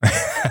now.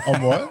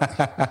 On what?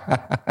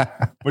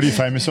 What are you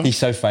famous on? He's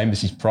so famous,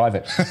 he's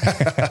private.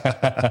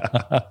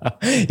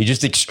 He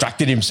just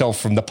extracted himself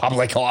from the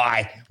public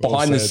eye,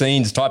 behind the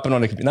scenes, typing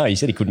on a computer. No, he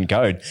said he couldn't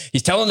code.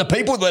 He's telling the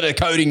people that are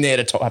coding there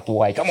to type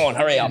away. Come on,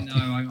 hurry up.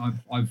 No,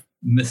 I've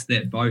missed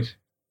that boat.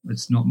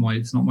 It's not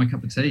my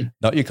cup of tea.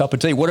 Not your cup of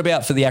tea. What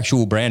about for the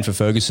actual brand for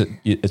Fergus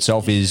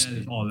itself? Is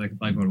they've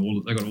got all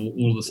of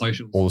the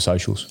socials. All the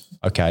socials.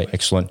 Okay,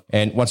 excellent.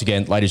 And once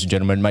again, ladies and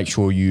gentlemen, make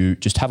sure you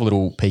just have a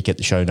little peek at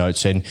the show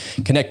notes and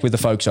connect with the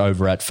folks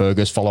over at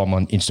Fergus. Follow them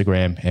on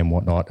Instagram and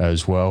whatnot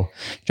as well.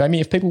 Jamie,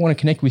 if people want to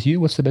connect with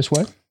you, what's the best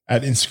way?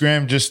 At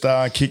Instagram, just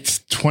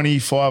kicked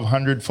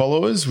 2,500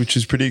 followers, which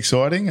is pretty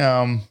exciting.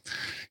 On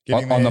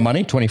the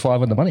money,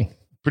 25 on the money.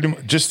 Pretty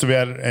much just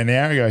about an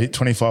hour ago, I hit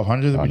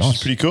 2,500, which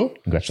is pretty cool.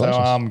 Congratulations.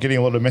 So I'm getting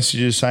a lot of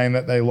messages saying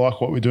that they like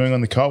what we're doing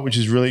on the co-op, which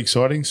is really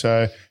exciting.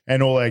 So,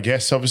 and all our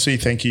guests, obviously,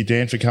 thank you,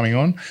 Dan, for coming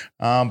on.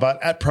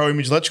 But at Pro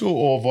Image Electrical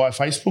or via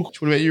Facebook.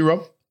 What about you,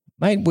 Rob?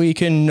 Mate, we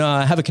can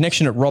have a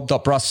connection at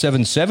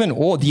rob.brus77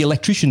 or the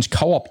Electricians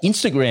Co-op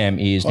Instagram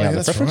is now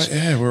the preference. Right.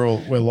 Yeah,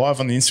 we're live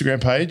on the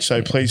Instagram page,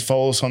 so please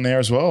follow us on there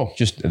as well.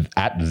 Just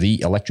at the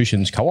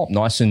Electricians Co-op,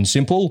 nice and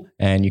simple,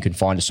 and you can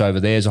find us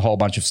over there. There's a whole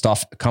bunch of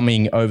stuff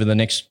coming over the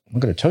next. I'm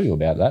going to tell you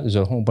about that. There's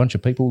a whole bunch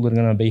of people that are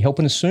going to be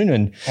helping us soon,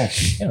 and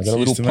I've got a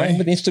little plan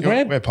with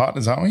Instagram. We're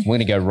partners, aren't we? We're going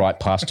to go right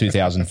past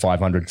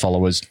 2,500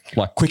 followers,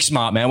 like quick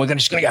smart, man. We're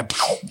just going to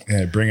go.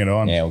 Yeah, bring it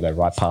on. Yeah, we'll go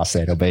right past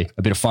that. It'll be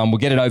a bit of fun. We'll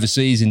get it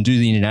overseas and do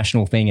the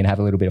international thing and have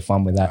a little bit of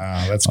fun with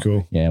that. That's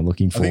cool. Yeah, I'm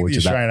looking forward to that. I think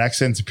the Australian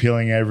accent's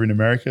appealing over in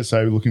America,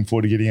 so looking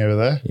forward to getting over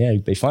there. Yeah,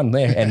 it'd be fun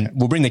there. And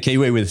we'll bring the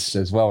Kiwi with us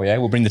as well, yeah?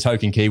 We'll bring the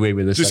token Kiwi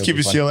with us. Just give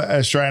us your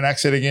Australian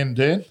accent again,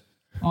 Dan.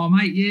 Oh,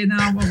 mate, yeah, no,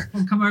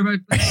 I'll come over.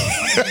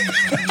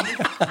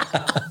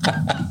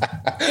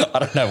 I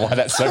don't know why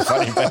that's so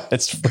funny, but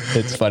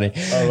it's funny.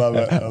 I love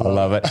it. I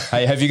love it.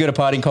 Hey, have you got a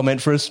parting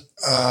comment for us?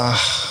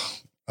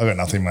 I got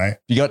nothing, mate.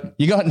 You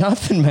got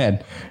nothing,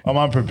 man. I'm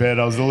unprepared.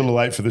 I was a little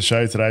late for the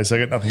show today, so I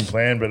got nothing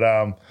planned. But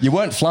you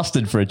weren't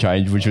flustered for a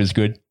change, which was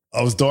good.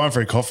 I was dying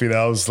for a coffee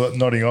though. I was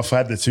nodding off. I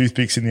had the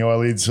toothpicks in the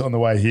eyelids on the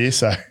way here.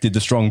 So did the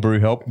strong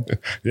brew help?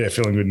 Yeah,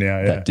 feeling good now.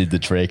 Yeah, that did the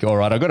trick. All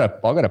right, I got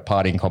a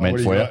parting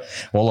comment for you.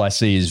 All I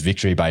see is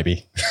victory,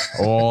 baby.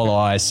 All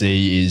I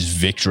see is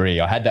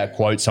victory. I had that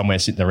quote somewhere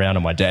sitting around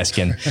on my desk,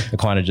 and it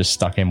kind of just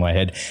stuck in my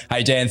head.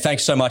 Hey Dan,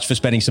 thanks so much for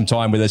spending some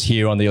time with us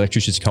here on the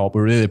Electricians Co-op.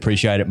 We really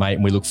appreciate it, mate,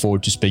 and we look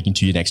forward to speaking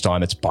to you next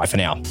time. It's bye for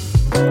now.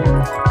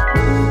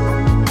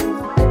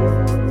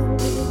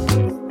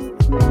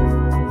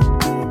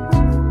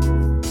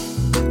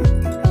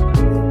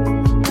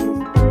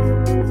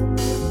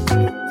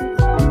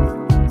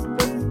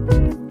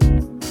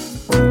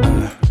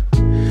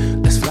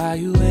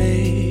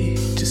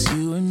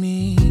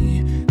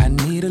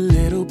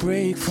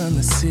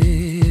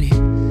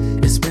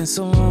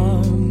 So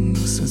long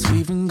since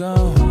we've been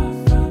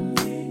gone.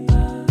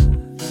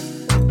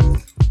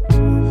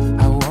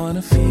 I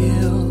wanna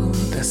feel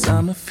that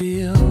summer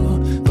feel,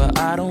 but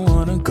I don't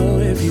wanna go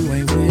if you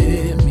ain't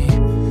with me.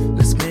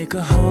 Let's make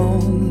a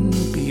home,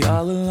 be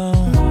all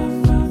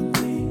alone.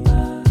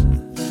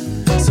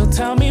 So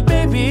tell me,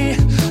 baby,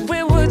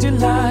 where would you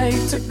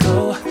like to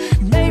go?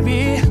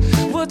 Maybe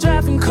we'll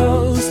drive from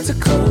coast to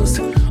coast,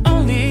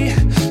 only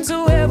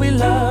to where we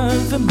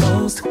love the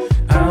most.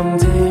 I'm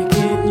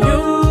taking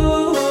you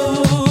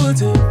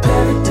to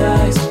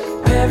paradise,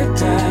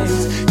 paradise.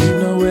 You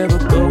know where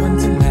we're going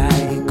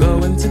tonight,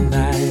 going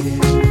tonight.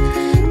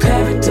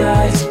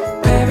 Paradise,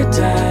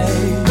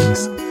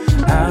 paradise.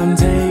 I'm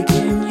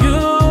taking you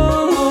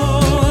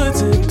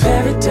to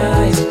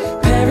paradise,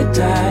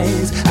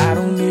 paradise. I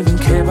don't even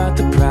care about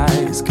the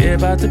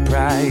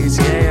price,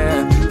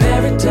 yeah.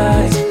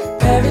 Paradise,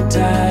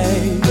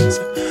 paradise.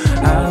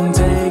 I'm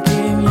taking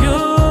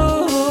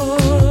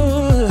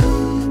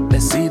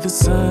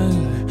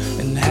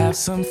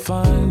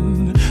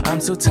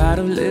so tired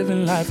of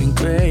living life in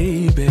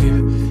gray,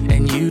 babe.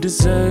 And you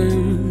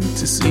deserve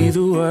to see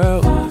the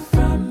world far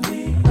from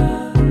the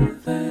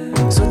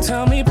other. So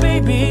tell me,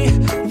 baby,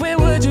 where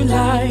would you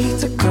like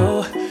to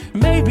go?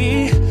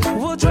 Maybe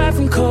we'll drive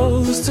from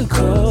coast to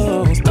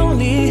coast,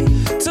 only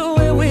to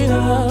where we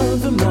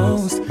love the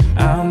most.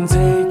 I'm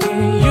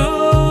taking you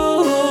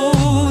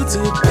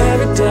to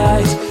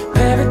paradise,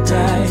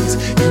 paradise.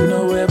 You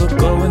know where we're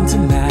going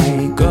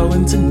tonight,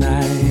 going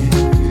tonight.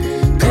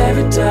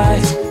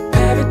 Paradise,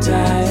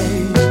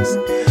 paradise.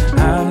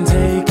 I'm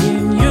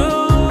taking you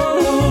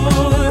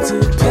to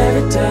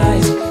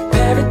paradise,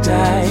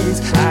 paradise.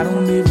 I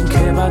don't even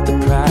care about the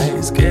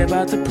price, care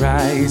about the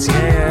price,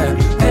 yeah.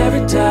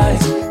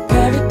 Paradise,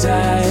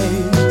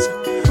 paradise.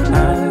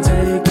 I'm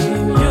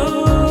taking you.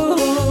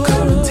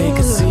 Come and take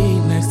a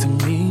seat next to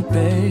me,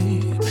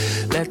 babe.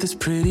 Let this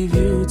pretty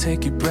view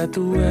take your breath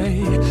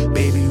away.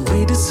 Baby,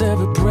 we deserve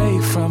a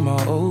break from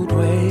our old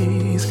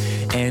ways.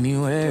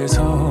 Anywhere's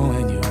home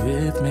when you're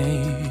with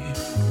me.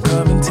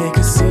 Come and take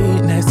a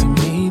seat next to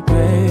me,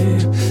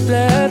 babe.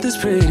 Let this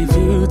pretty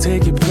view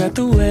take your breath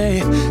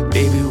away.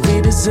 Baby,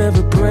 we deserve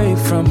a break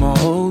from our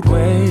old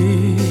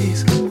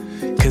ways.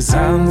 'Cause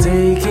I'm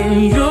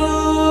taking you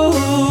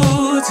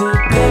to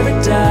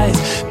paradise,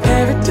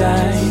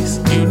 paradise.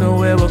 You know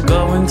where we're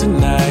going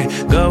tonight,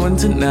 going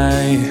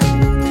tonight.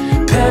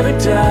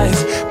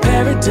 Paradise,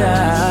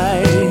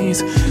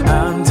 paradise.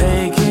 I'm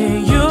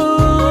taking you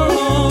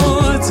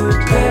to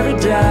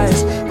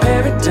paradise,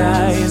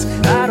 paradise.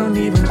 I don't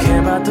even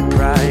care about the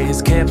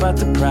price, care about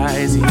the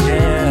price,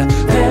 yeah.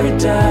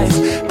 Paradise,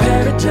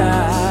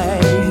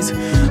 paradise.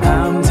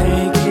 I'm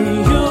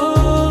taking you,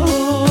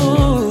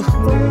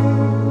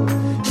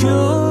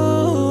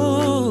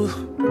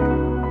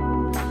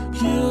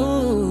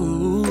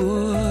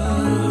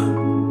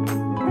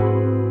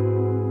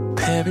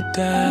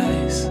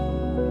 paradise.